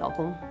告诉你老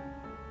公，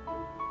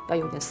要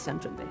有点思想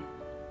准备。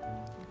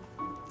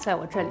在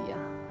我这里啊，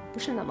不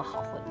是那么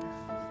好混的。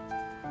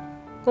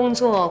工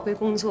作归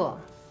工作，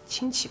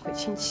亲戚归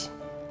亲戚。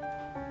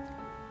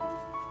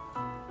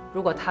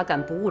如果他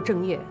敢不务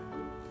正业，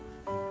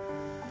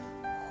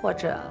或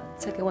者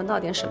再给我闹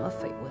点什么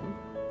绯闻，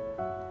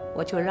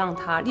我就让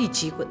他立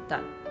即滚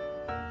蛋。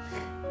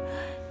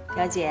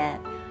表姐，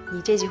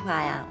你这句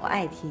话呀，我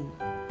爱听。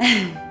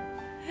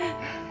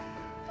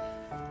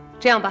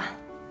这样吧，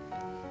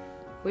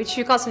回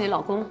去告诉你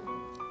老公，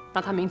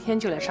让他明天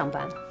就来上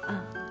班。啊。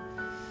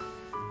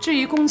至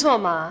于工作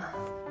嘛，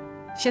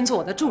先做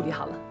我的助理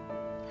好了。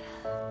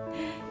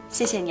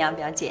谢谢你啊，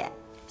表姐，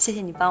谢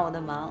谢你帮我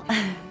的忙。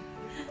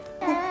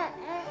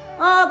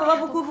啊，宝宝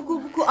不哭不哭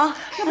不哭啊！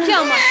要不这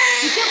样吧，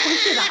你先回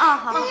去吧。啊，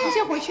好，你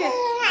先回去。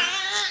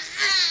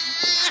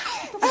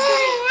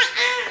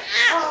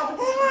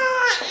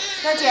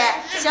表姐，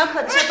小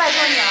可的事拜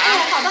托你了。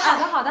好的，好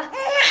的，好的。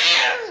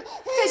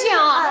再见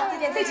啊！再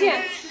见，再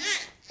见。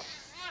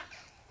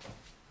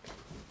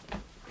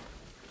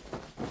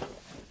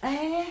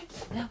哎，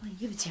我要把你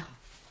衣服系好。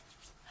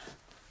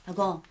老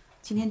公，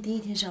今天第一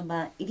天上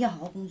班，一定要好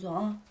好工作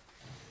啊！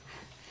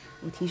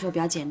我听说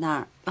表姐那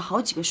儿有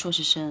好几个硕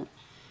士生，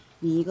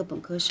你一个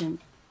本科生，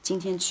今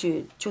天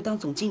去就当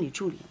总经理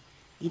助理，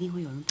一定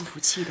会有人不服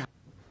气的。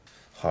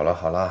好了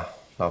好了，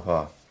老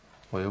婆，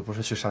我又不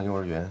是去上幼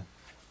儿园，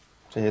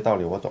这些道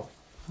理我懂。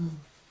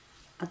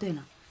啊，对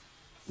了，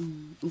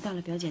你到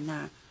了表姐那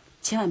儿，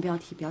千万不要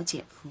提表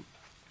姐夫。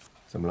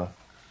怎么了？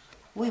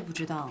我也不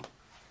知道，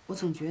我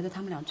总觉得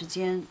他们俩之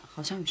间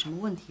好像有什么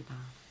问题吧。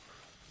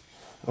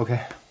OK。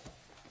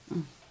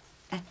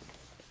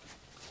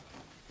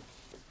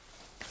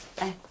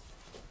哎，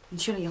你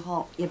去了以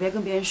后也别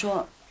跟别人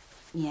说，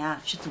你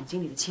啊是总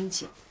经理的亲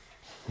戚，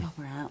要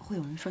不然会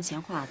有人说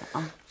闲话的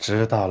啊。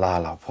知道啦，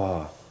老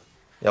婆，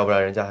要不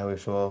然人家还会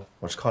说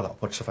我是靠老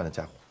婆吃饭的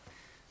家伙。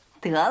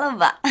得了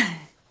吧，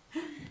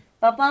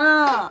宝宝。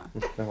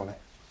来我来。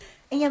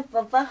哎呀，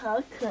宝宝好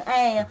可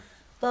爱呀，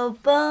宝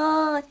宝，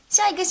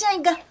下一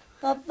个，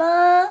宝宝。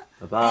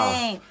宝宝。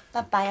哎，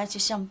爸爸要去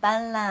上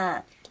班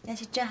啦，要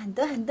去赚很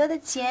多很多的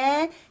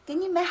钱，给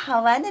你买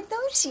好玩的东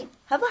西，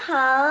好不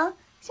好？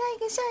下一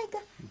个。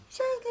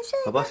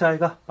宝宝，下一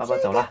个，爸爸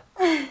走了。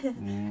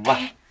哇！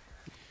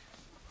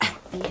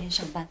第一天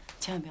上班，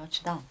千万不要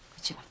迟到，快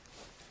去吧。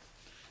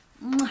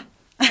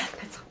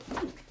快走。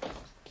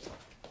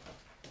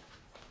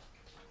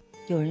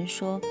有人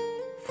说，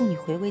妇女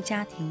回归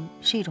家庭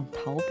是一种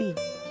逃避，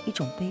一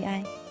种悲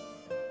哀。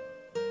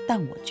但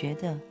我觉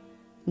得，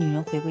女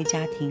人回归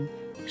家庭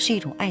是一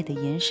种爱的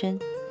延伸，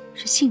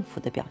是幸福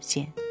的表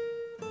现。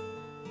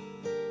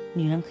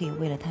女人可以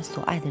为了她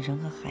所爱的人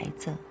和孩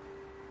子，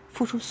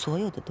付出所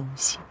有的东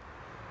西。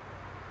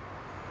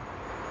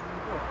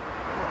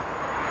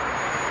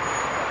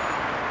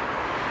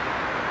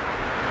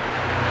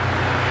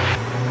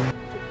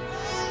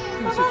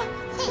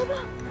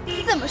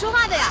你怎么说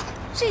话的呀？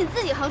是你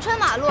自己横穿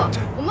马路，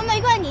我们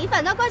没怪你，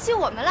反倒怪起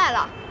我们来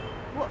了。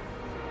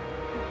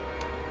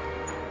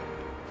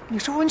你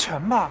是温泉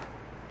吧？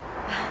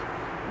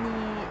你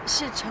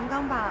是陈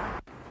刚吧？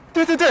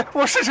对，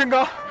我是陈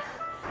刚。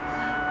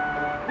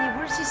你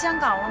不是去香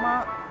港了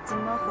吗？怎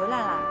么回来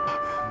了？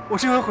我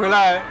这回回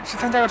来是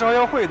参加个招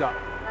妖会的。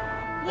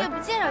你也不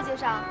介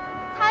绍，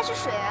她是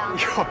谁啊？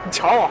哟，你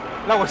瞧我，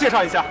来我介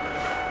绍一下，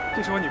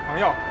这是我女朋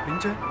友林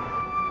真。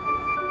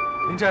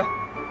林真，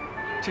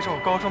这是我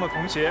高中的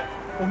同学，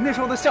我们那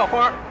时候的校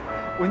花，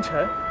温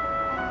泉。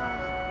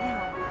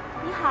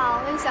你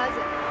好，温小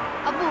姐。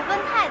啊不，温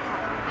太太。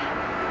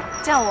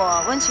叫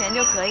我温泉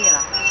就可以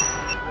了。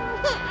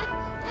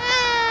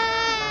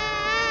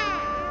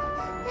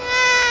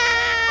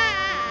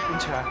温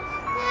泉，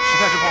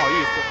实在是不好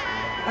意思。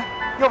哎，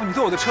要不你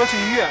坐我的车去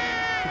医院，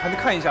你还能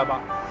看一下吧？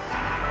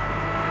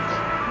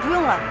不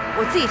用了，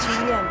我自己去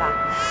医院吧。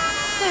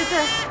对，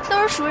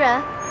都是熟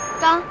人。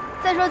刚，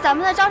再说咱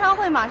们的招商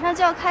会马上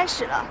就要开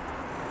始了，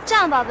这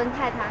样吧，温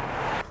太太，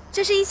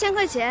这是1000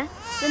块钱，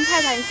温太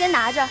太你先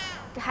拿着，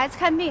给孩子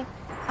看病。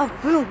哦，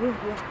不用。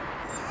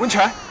温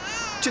泉，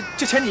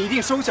这钱你一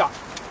定收下。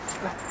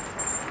来，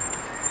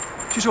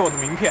这是我的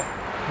名片，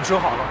你收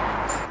好了。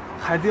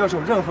孩子要是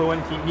有任何问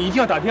题，你一定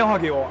要打电话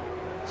给我，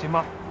行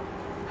吗？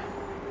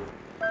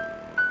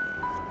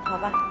好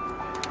吧。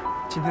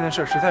今天的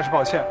事实在是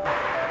抱歉，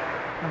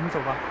那我们走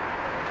吧。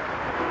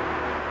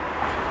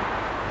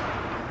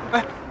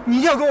哎，你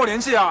一定要跟我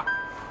联系啊！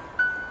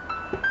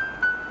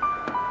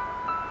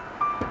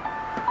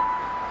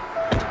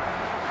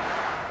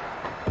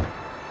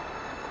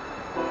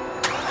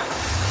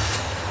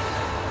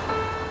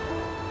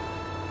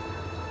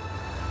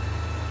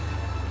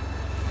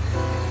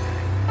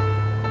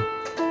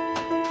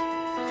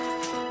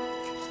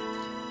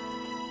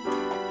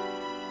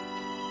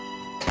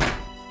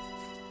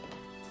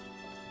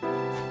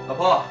老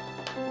婆，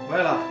我回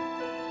来了。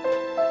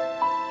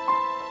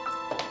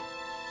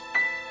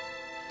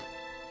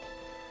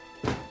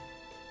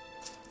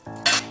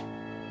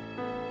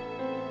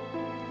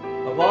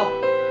老婆，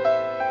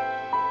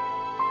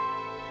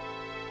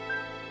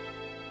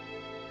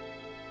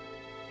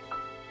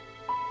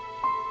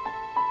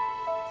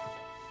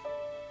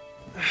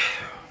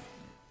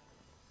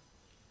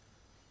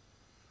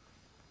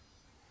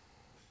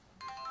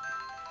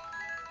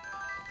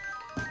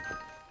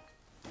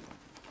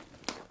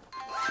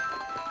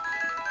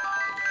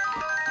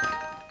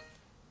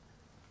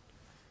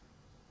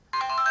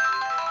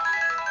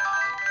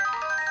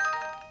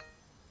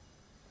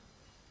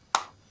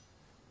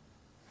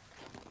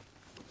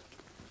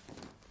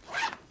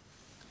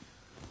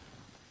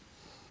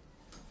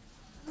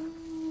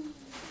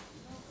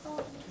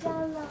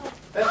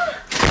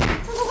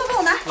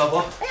老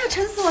婆，哎呀，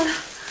沉死我了！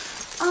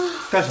啊，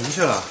干什么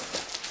去了？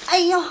哎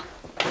呦，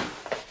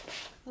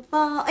宝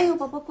宝，哎呦，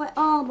宝宝乖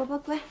啊，宝宝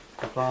乖。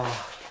宝宝，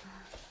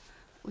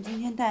我今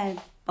天带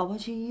宝宝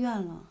去医院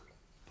了。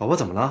宝宝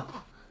怎么了？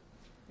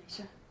没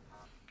事。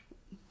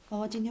宝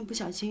宝今天不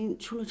小心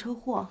出了车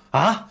祸。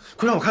啊！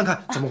快让我看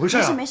看怎么回事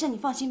啊！没事没事，你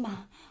放心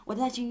吧，我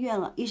带他去医院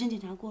了，医生检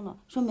查过了，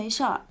说没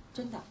事儿，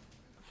真的。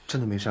真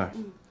的没事儿。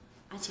嗯，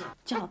而且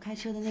正好开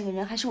车的那个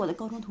人还是我的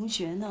高中同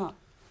学呢，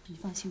你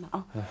放心吧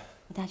啊。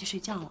我带他去睡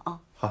觉了啊。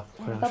好，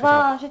快让他宝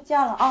宝睡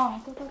觉了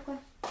啊，乖乖乖。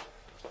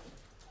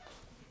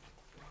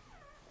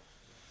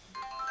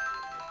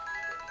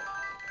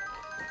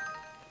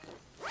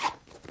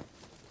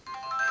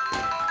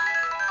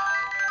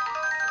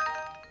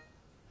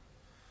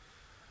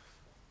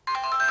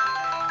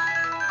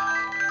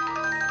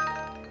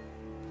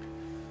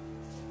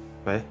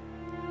喂，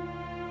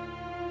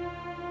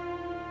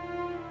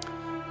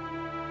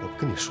我不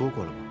跟你说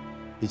过了吗？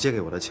你借给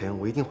我的钱，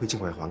我一定会尽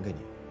快还给你。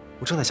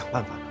我正在想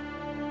办法呢。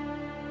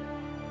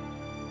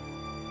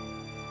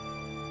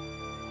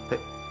哎，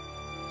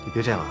你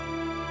别这样啊！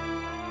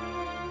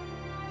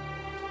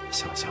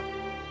行了行了，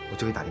我就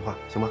给你打电话，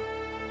行吗？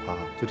好好，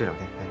就这2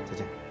天，哎，再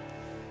见。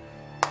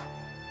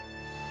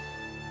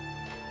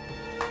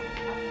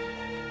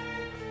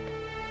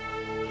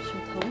手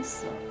疼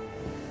死了。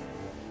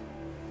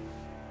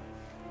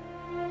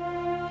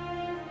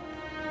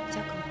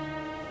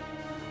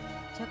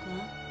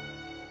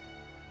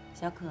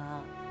小可，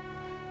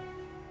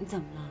你怎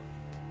么了？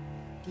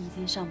第一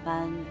天上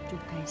班就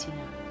不开心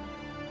啊？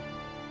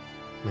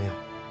没有。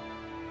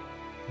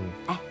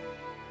哎，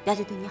表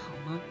姐对你好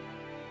吗？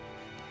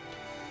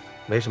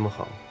没什么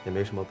好，也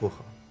没什么不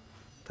好。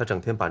她整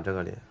天板着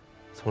个脸，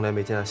从来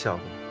没见她笑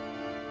过。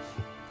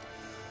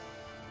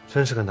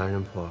真是个男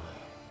人婆。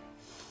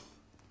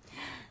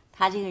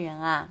他这个人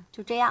啊，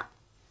就这样。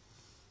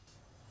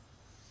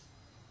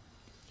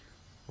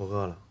我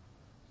饿了，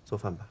做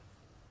饭吧。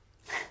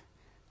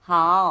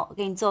好，我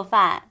给你做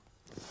饭。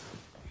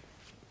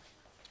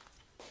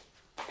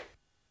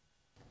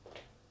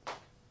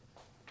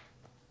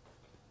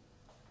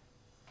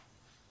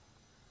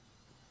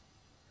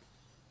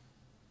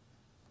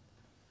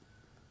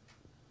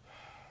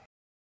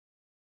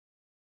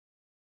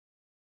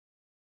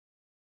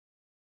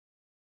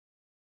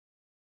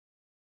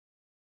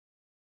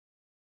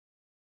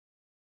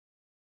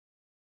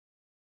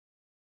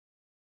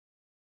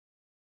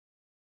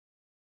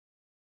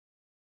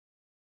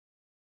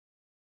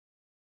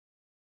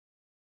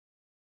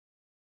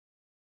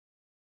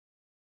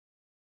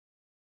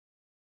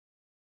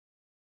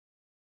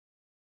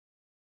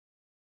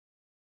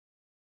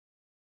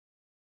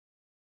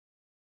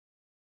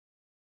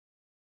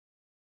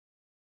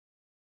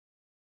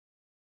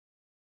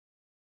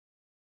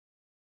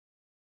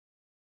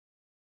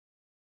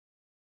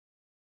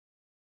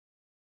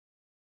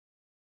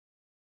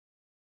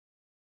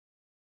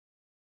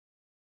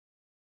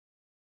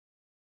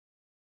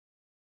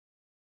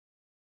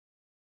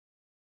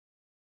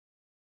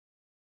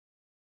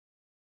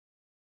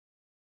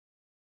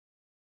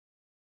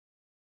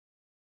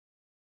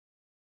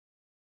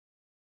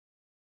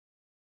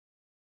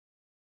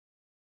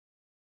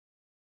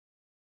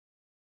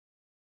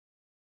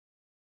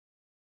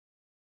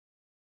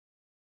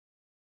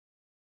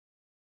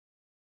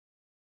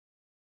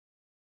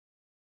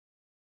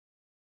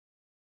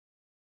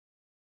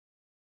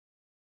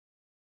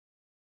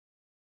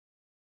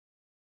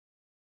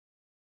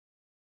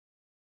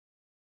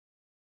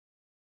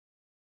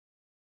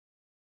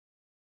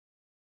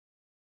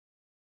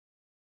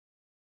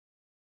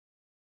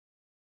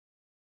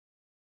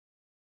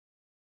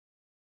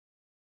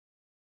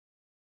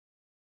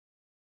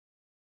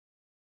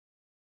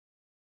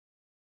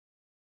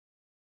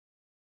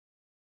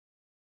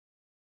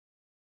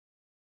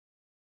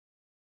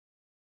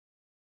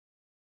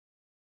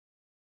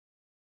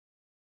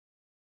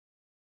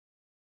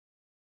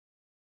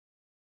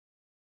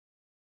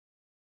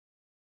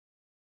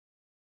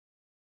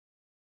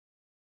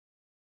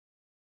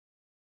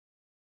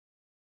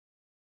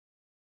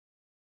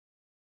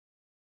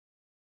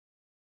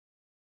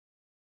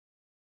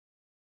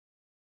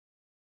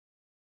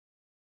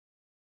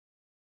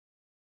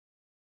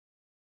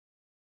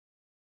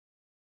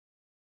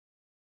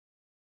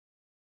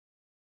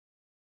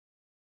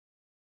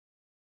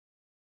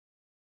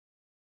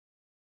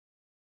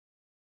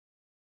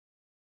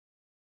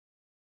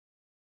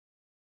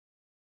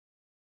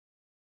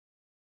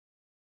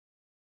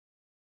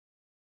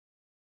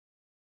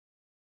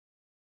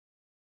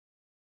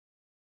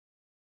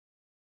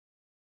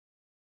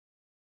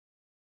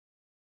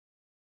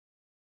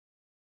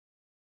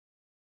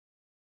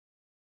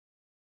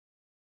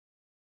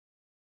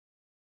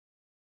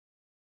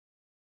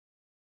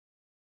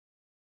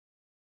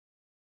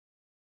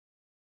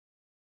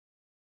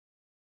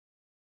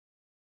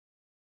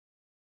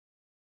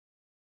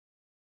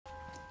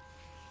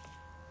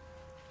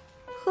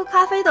喝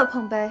咖啡都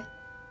碰杯，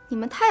你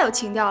们太有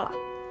情调了。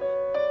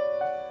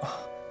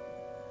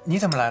你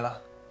怎么来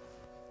了？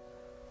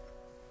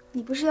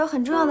你不是有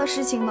很重要的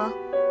事情吗？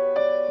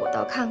我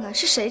倒看看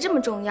是谁这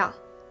么重要，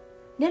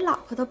连老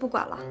婆都不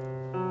管了。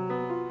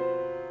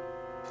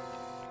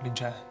林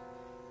真，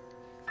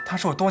他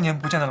是我多年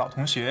不见的老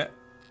同学，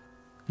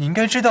你应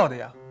该知道的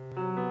呀。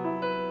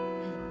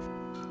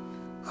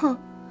哼，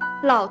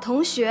老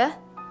同学，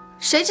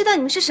谁知道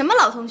你们是什么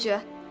老同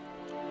学？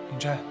林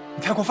真，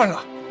你太过分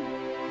了！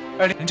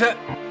哎，林真，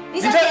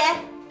林小姐，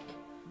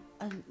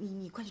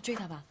你快去追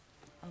他吧，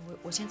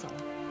我先走了。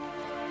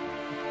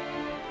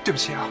对不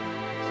起啊，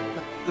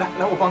来，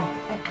我帮你。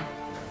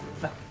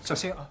来，小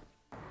心啊。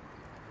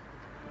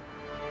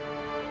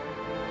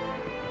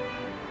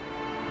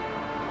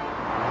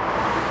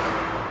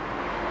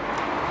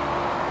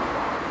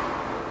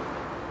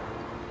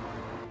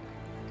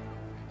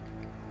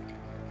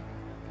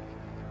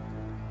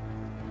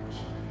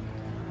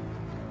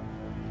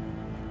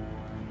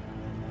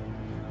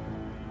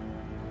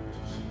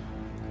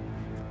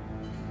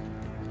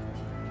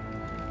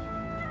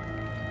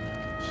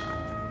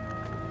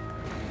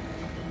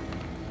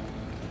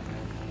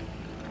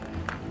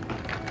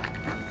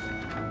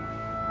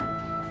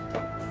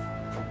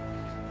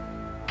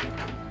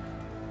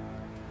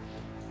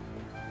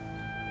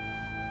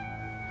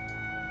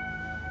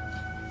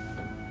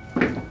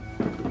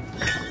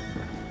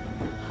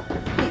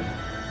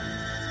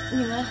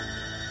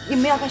你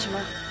们要干什么？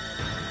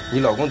你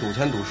老公赌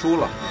钱赌输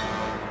了，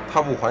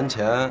他不还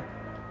钱，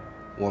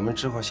我们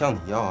只好向你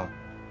要啊。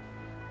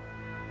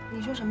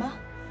你说什么？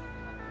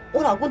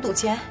我老公赌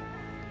钱？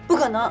不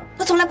可能，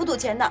他从来不赌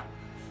钱的。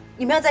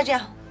你们要再这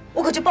样，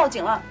我可就报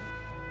警了。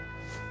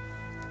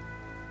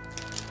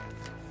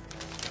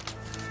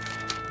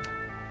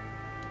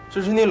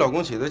这是你老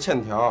公写的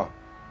欠条，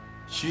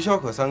徐小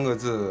可3个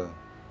字，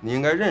你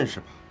应该认识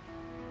吧？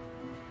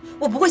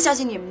我不会相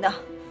信你们的，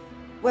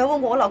我要问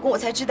过我老公，我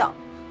才知道。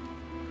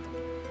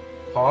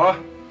好啊，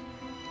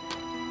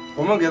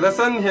我们给他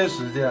3天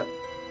时间，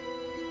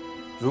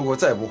如果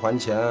再不还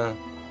钱，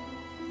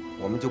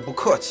我们就不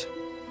客气。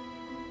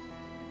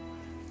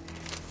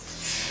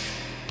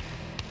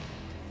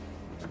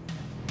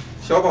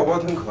小宝宝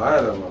挺可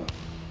爱的嘛。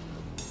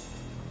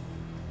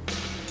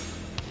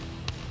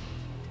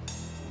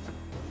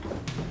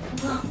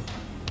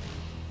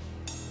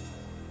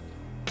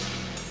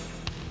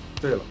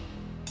对了，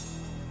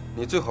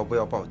你最好不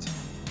要报警。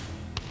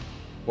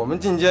我们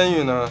进监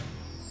狱呢，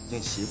已经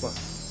习惯，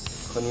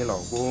可你老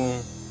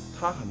公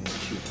他还没有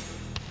去呢。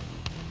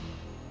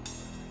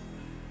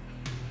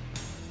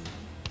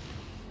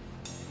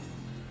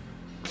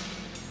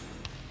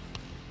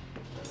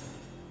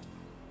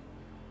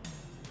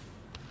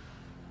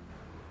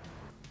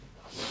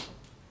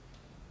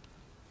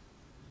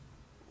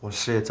我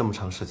失业这么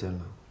长时间了，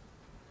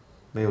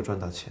没有赚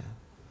到钱，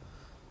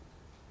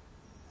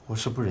我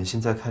是不忍心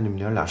再看你们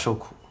娘俩受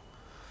苦。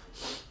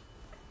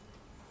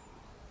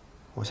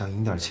我想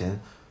赢点钱，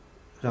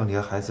让你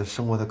和孩子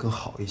生活得更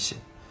好一些。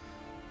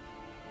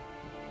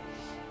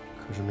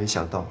可是没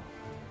想到，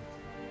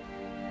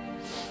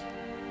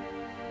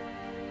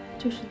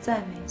就是再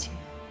没钱，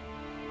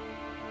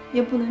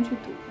也不能去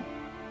赌。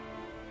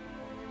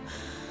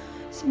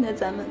现在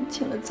咱们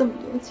欠了这么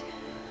多钱，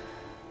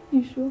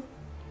你说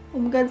我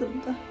们该怎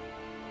么办？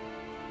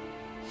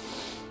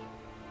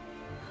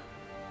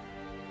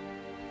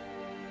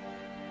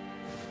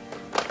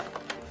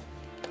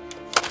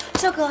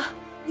小可，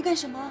你干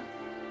什么？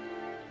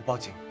我报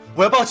警！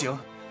我要报警！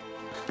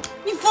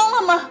你疯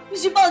了吗？你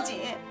去报警！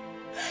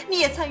你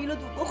也参与了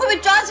赌博，会被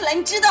抓起来，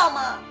你知道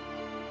吗？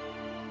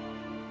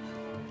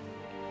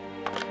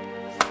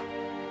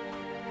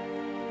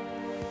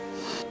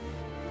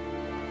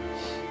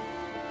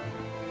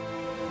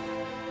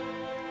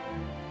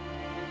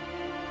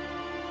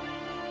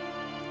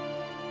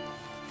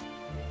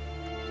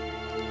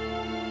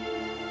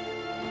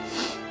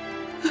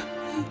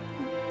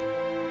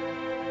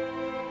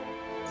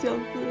小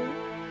哥，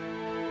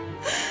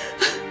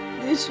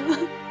你说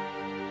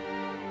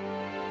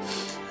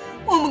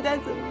我们该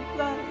怎么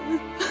办？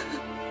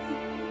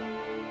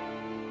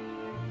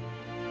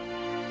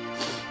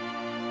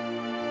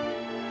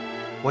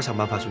我想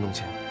办法去弄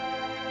钱，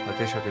把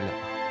这事儿给了了。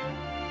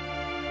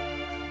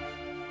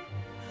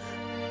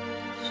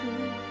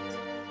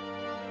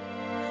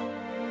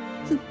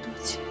这么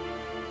多钱，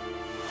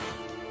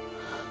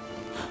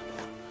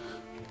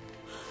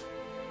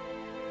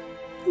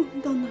我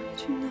们到哪儿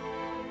去弄？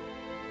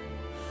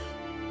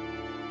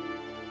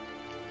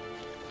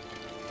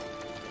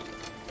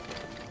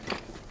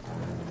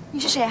你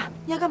是谁啊？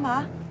你要干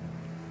嘛？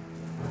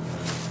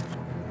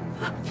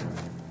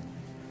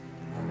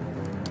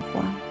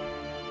花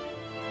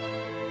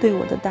对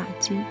我的打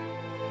击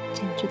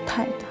简直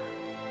太大了，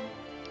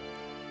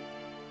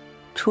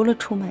除了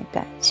出卖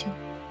感情，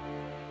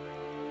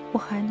我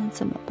还能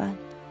怎么办呢？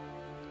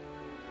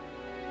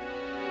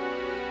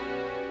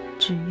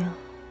只要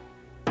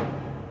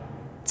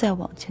再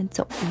往前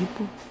走一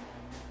步，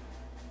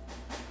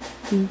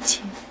一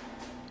切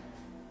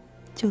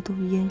就都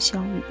烟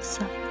消云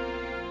散。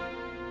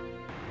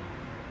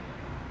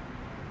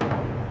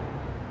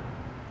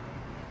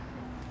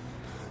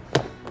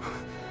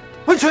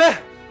温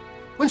泉，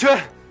温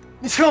泉，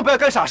你千万不要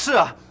干傻事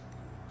啊！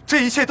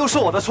这一切都是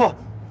我的错，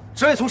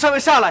只要你从上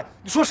面下来，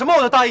你说什么我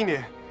都答应你。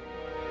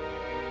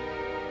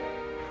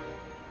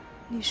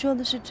你说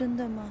的是真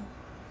的吗？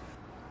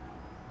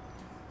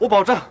我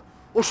保证，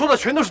我说的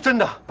全都是真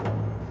的。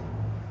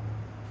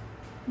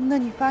那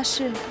你发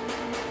誓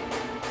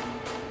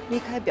离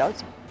开表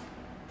姐，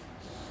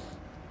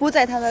不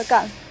在她那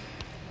干。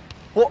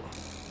我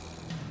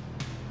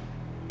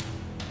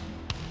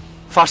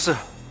发誓。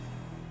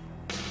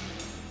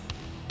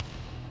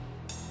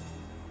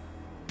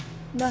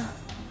那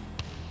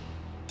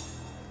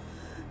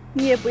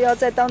你也不要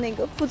再当那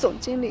个副总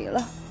经理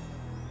了。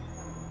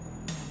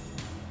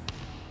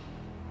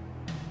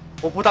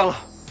我不当了。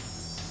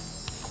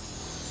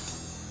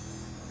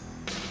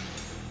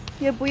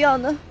也不要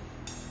呢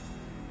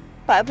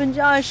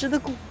20%的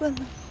股份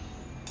了。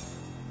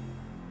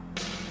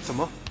怎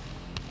么？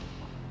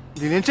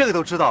你连这个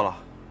都知道了？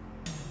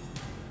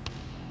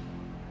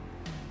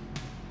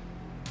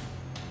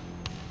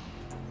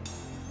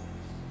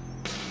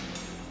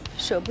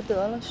舍不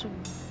得了是吗？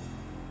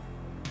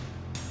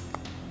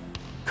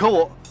可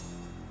我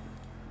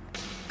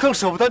更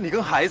舍不得你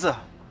跟孩子。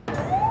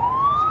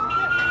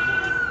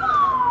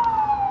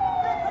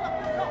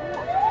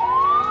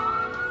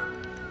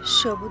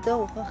舍不得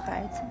我和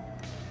孩子，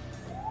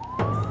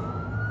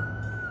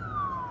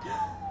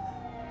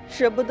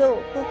舍不得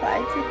我和孩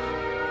子，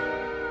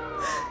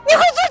你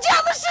会做这样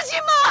的事情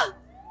吗？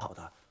好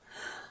的。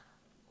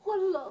我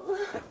冷啊！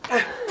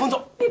哎，冯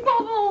总，你抱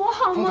抱我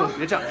好吗？冯总，你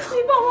别这样。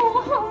你抱抱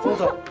我好吗？冯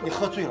总，你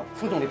喝醉了。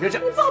冯总，你别这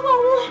样。你抱抱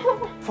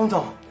我。冯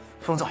总，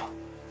冯总，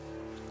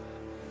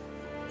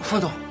冯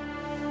总。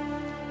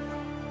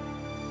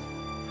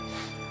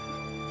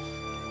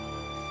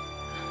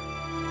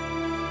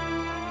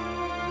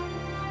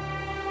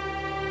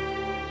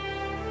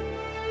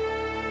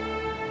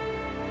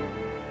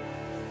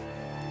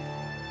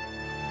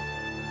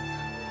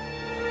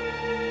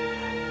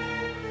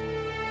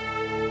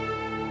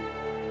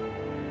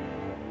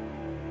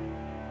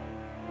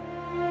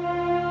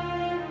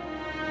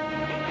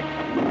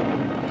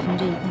凭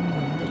着一个女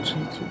人的直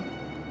觉，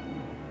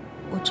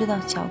我知道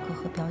小可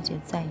和表姐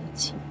在一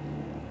起。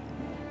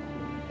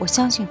我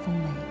相信风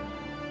梅，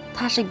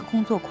她是一个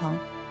工作狂，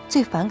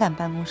最反感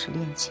办公室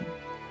恋情。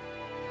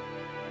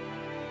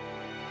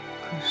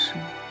可是，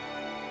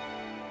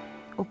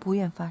我不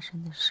愿发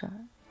生的事儿，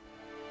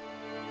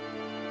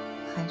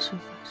还是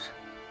发生。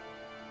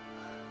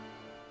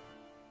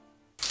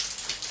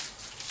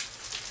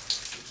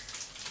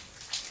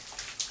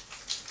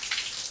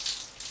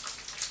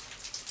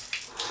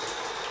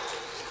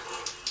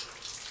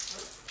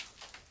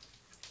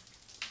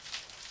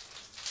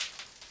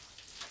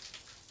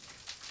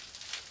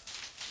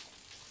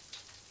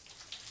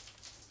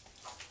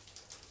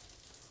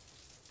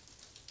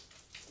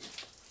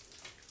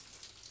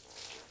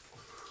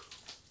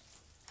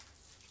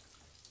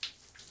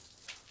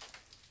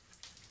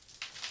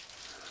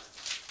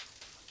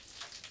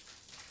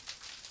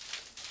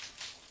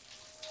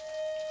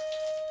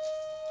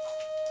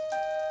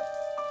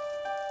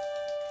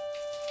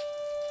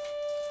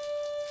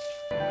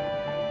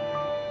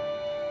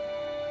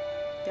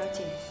表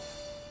姐，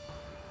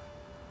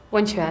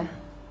温泉，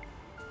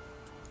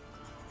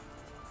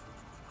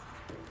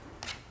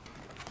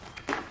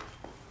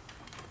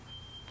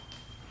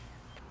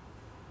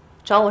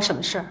找我什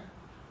么事儿？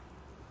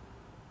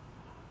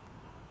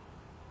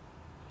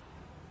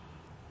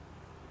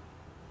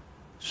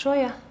说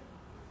呀，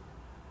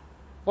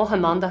我很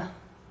忙的。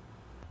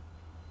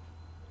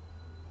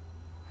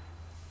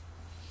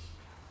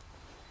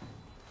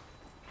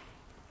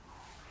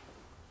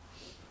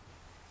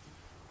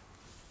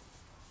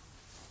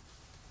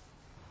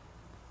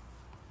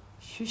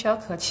徐小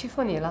可欺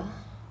负你了？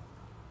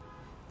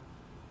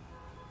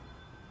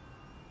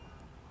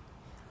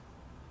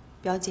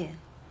表姐，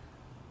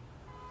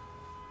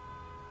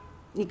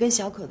你跟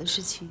小可的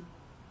事情，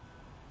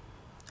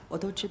我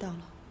都知道了。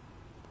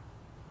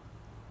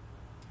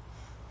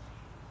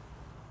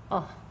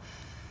哦，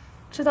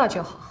知道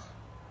就好。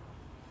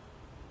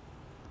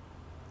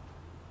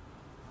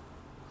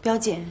表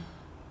姐，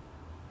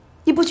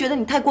你不觉得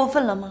你太过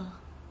分了吗？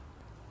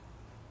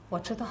我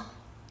知道。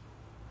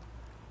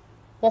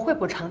我会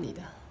补偿你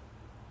的。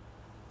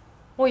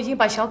我已经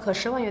把小可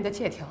10万元的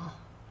借条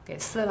给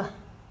撕了。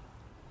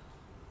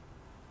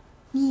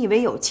你以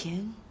为有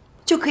钱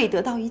就可以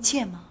得到一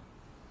切吗？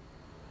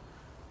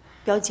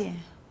表姐，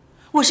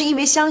我是因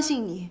为相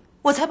信你，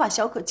我才把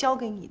小可交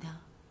给你的。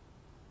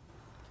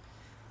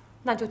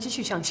那就继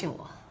续相信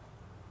我。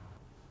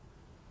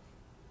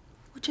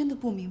我真的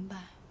不明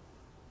白，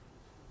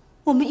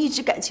我们一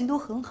直感情都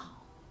很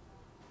好，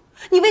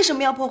你为什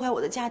么要破坏我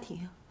的家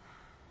庭？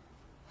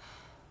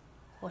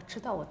我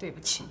知道我对不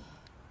起你，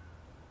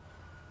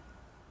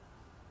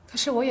可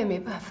是我也没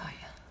办法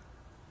呀。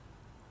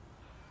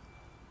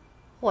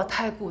我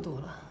太孤独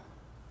了，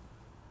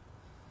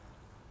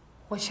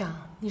我想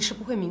你是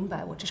不会明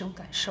白我这种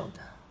感受的。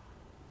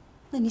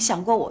那你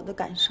想过我的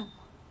感受吗？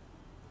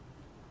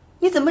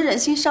你怎么忍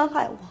心伤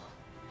害我？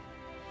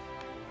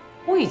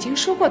我已经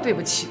说过对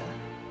不起了，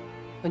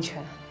文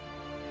泉，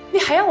你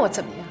还要我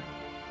怎么样？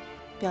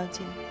表姐，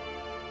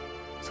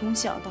从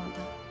小到大，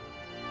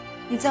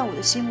你在我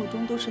的心目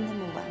中都是那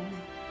么完美，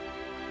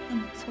那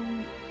么聪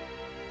明，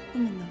那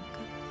么能干，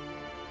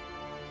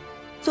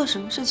做什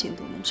么事情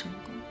都能成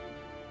功。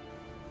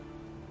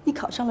你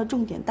考上了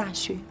重点大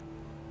学，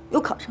又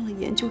考上了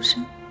研究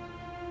生，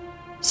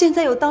现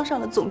在又当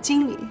上了总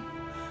经理，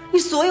你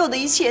所有的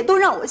一切都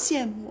让我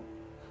羡慕。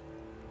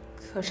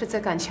可是，在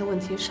感情问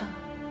题上，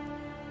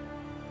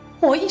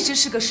我一直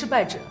是个失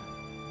败者。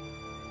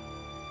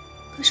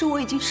可是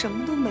我已经什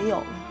么都没有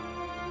了，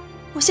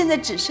我现在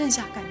只剩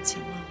下感情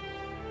了。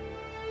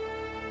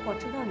我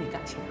知道你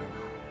感情很好，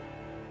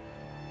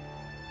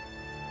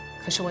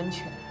可是文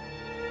泉，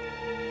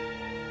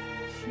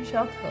徐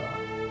小可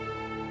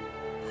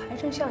还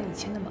真像以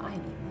前那么爱你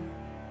吗？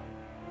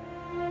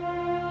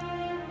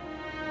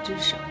至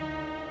少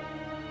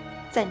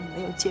在你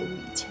没有介入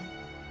以前，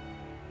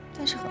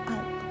他是很爱我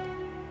的，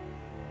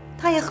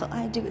他也很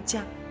爱这个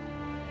家。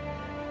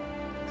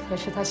可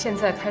是他现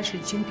在开始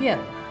已经变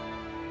了，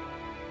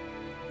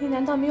你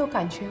难道没有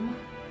感觉吗？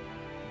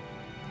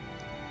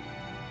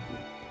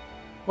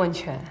文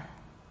泉，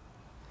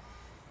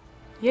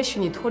也许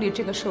你脱离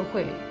这个社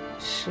会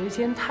时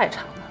间太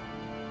长了，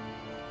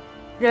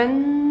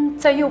人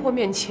在诱惑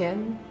面前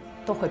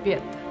都会变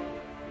的。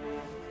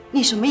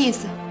你什么意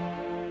思？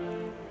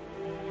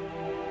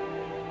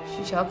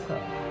徐小可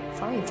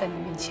早已在你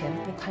面前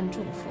不堪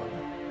重负了，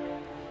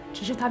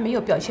只是他没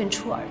有表现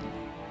出而已。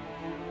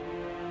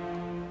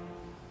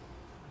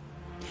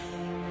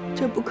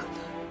这不可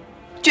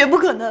能，绝不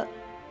可能！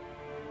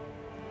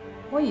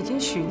我已经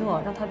许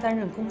诺让他担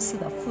任公司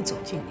的副总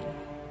经理，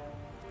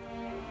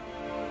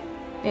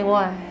另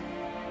外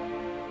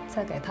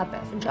再给他20%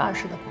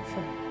的股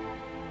份。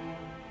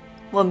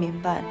我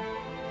明白了，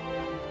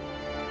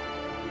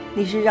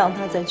你是让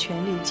他在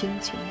权力、金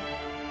钱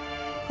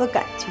和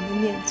感情的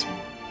面前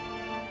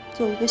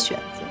做一个选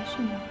择，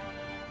是吗？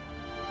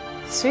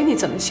随你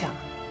怎么想。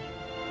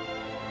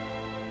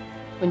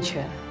文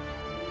泉，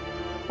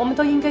我们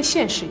都应该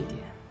现实一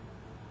点。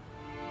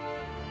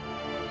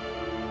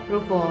如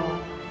果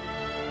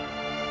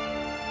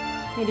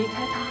你离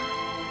开他，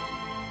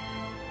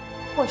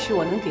或许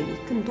我能给你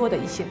更多的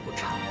一些补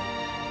偿。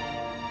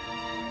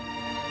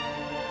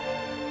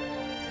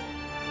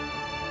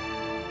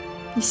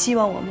你希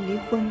望我们离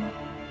婚吗？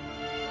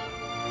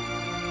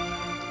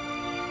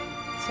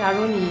假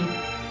如你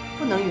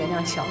不能原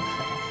谅小可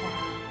的话，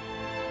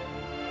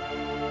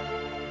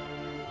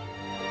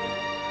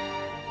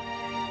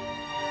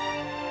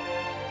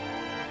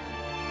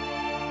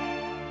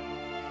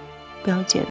表姐。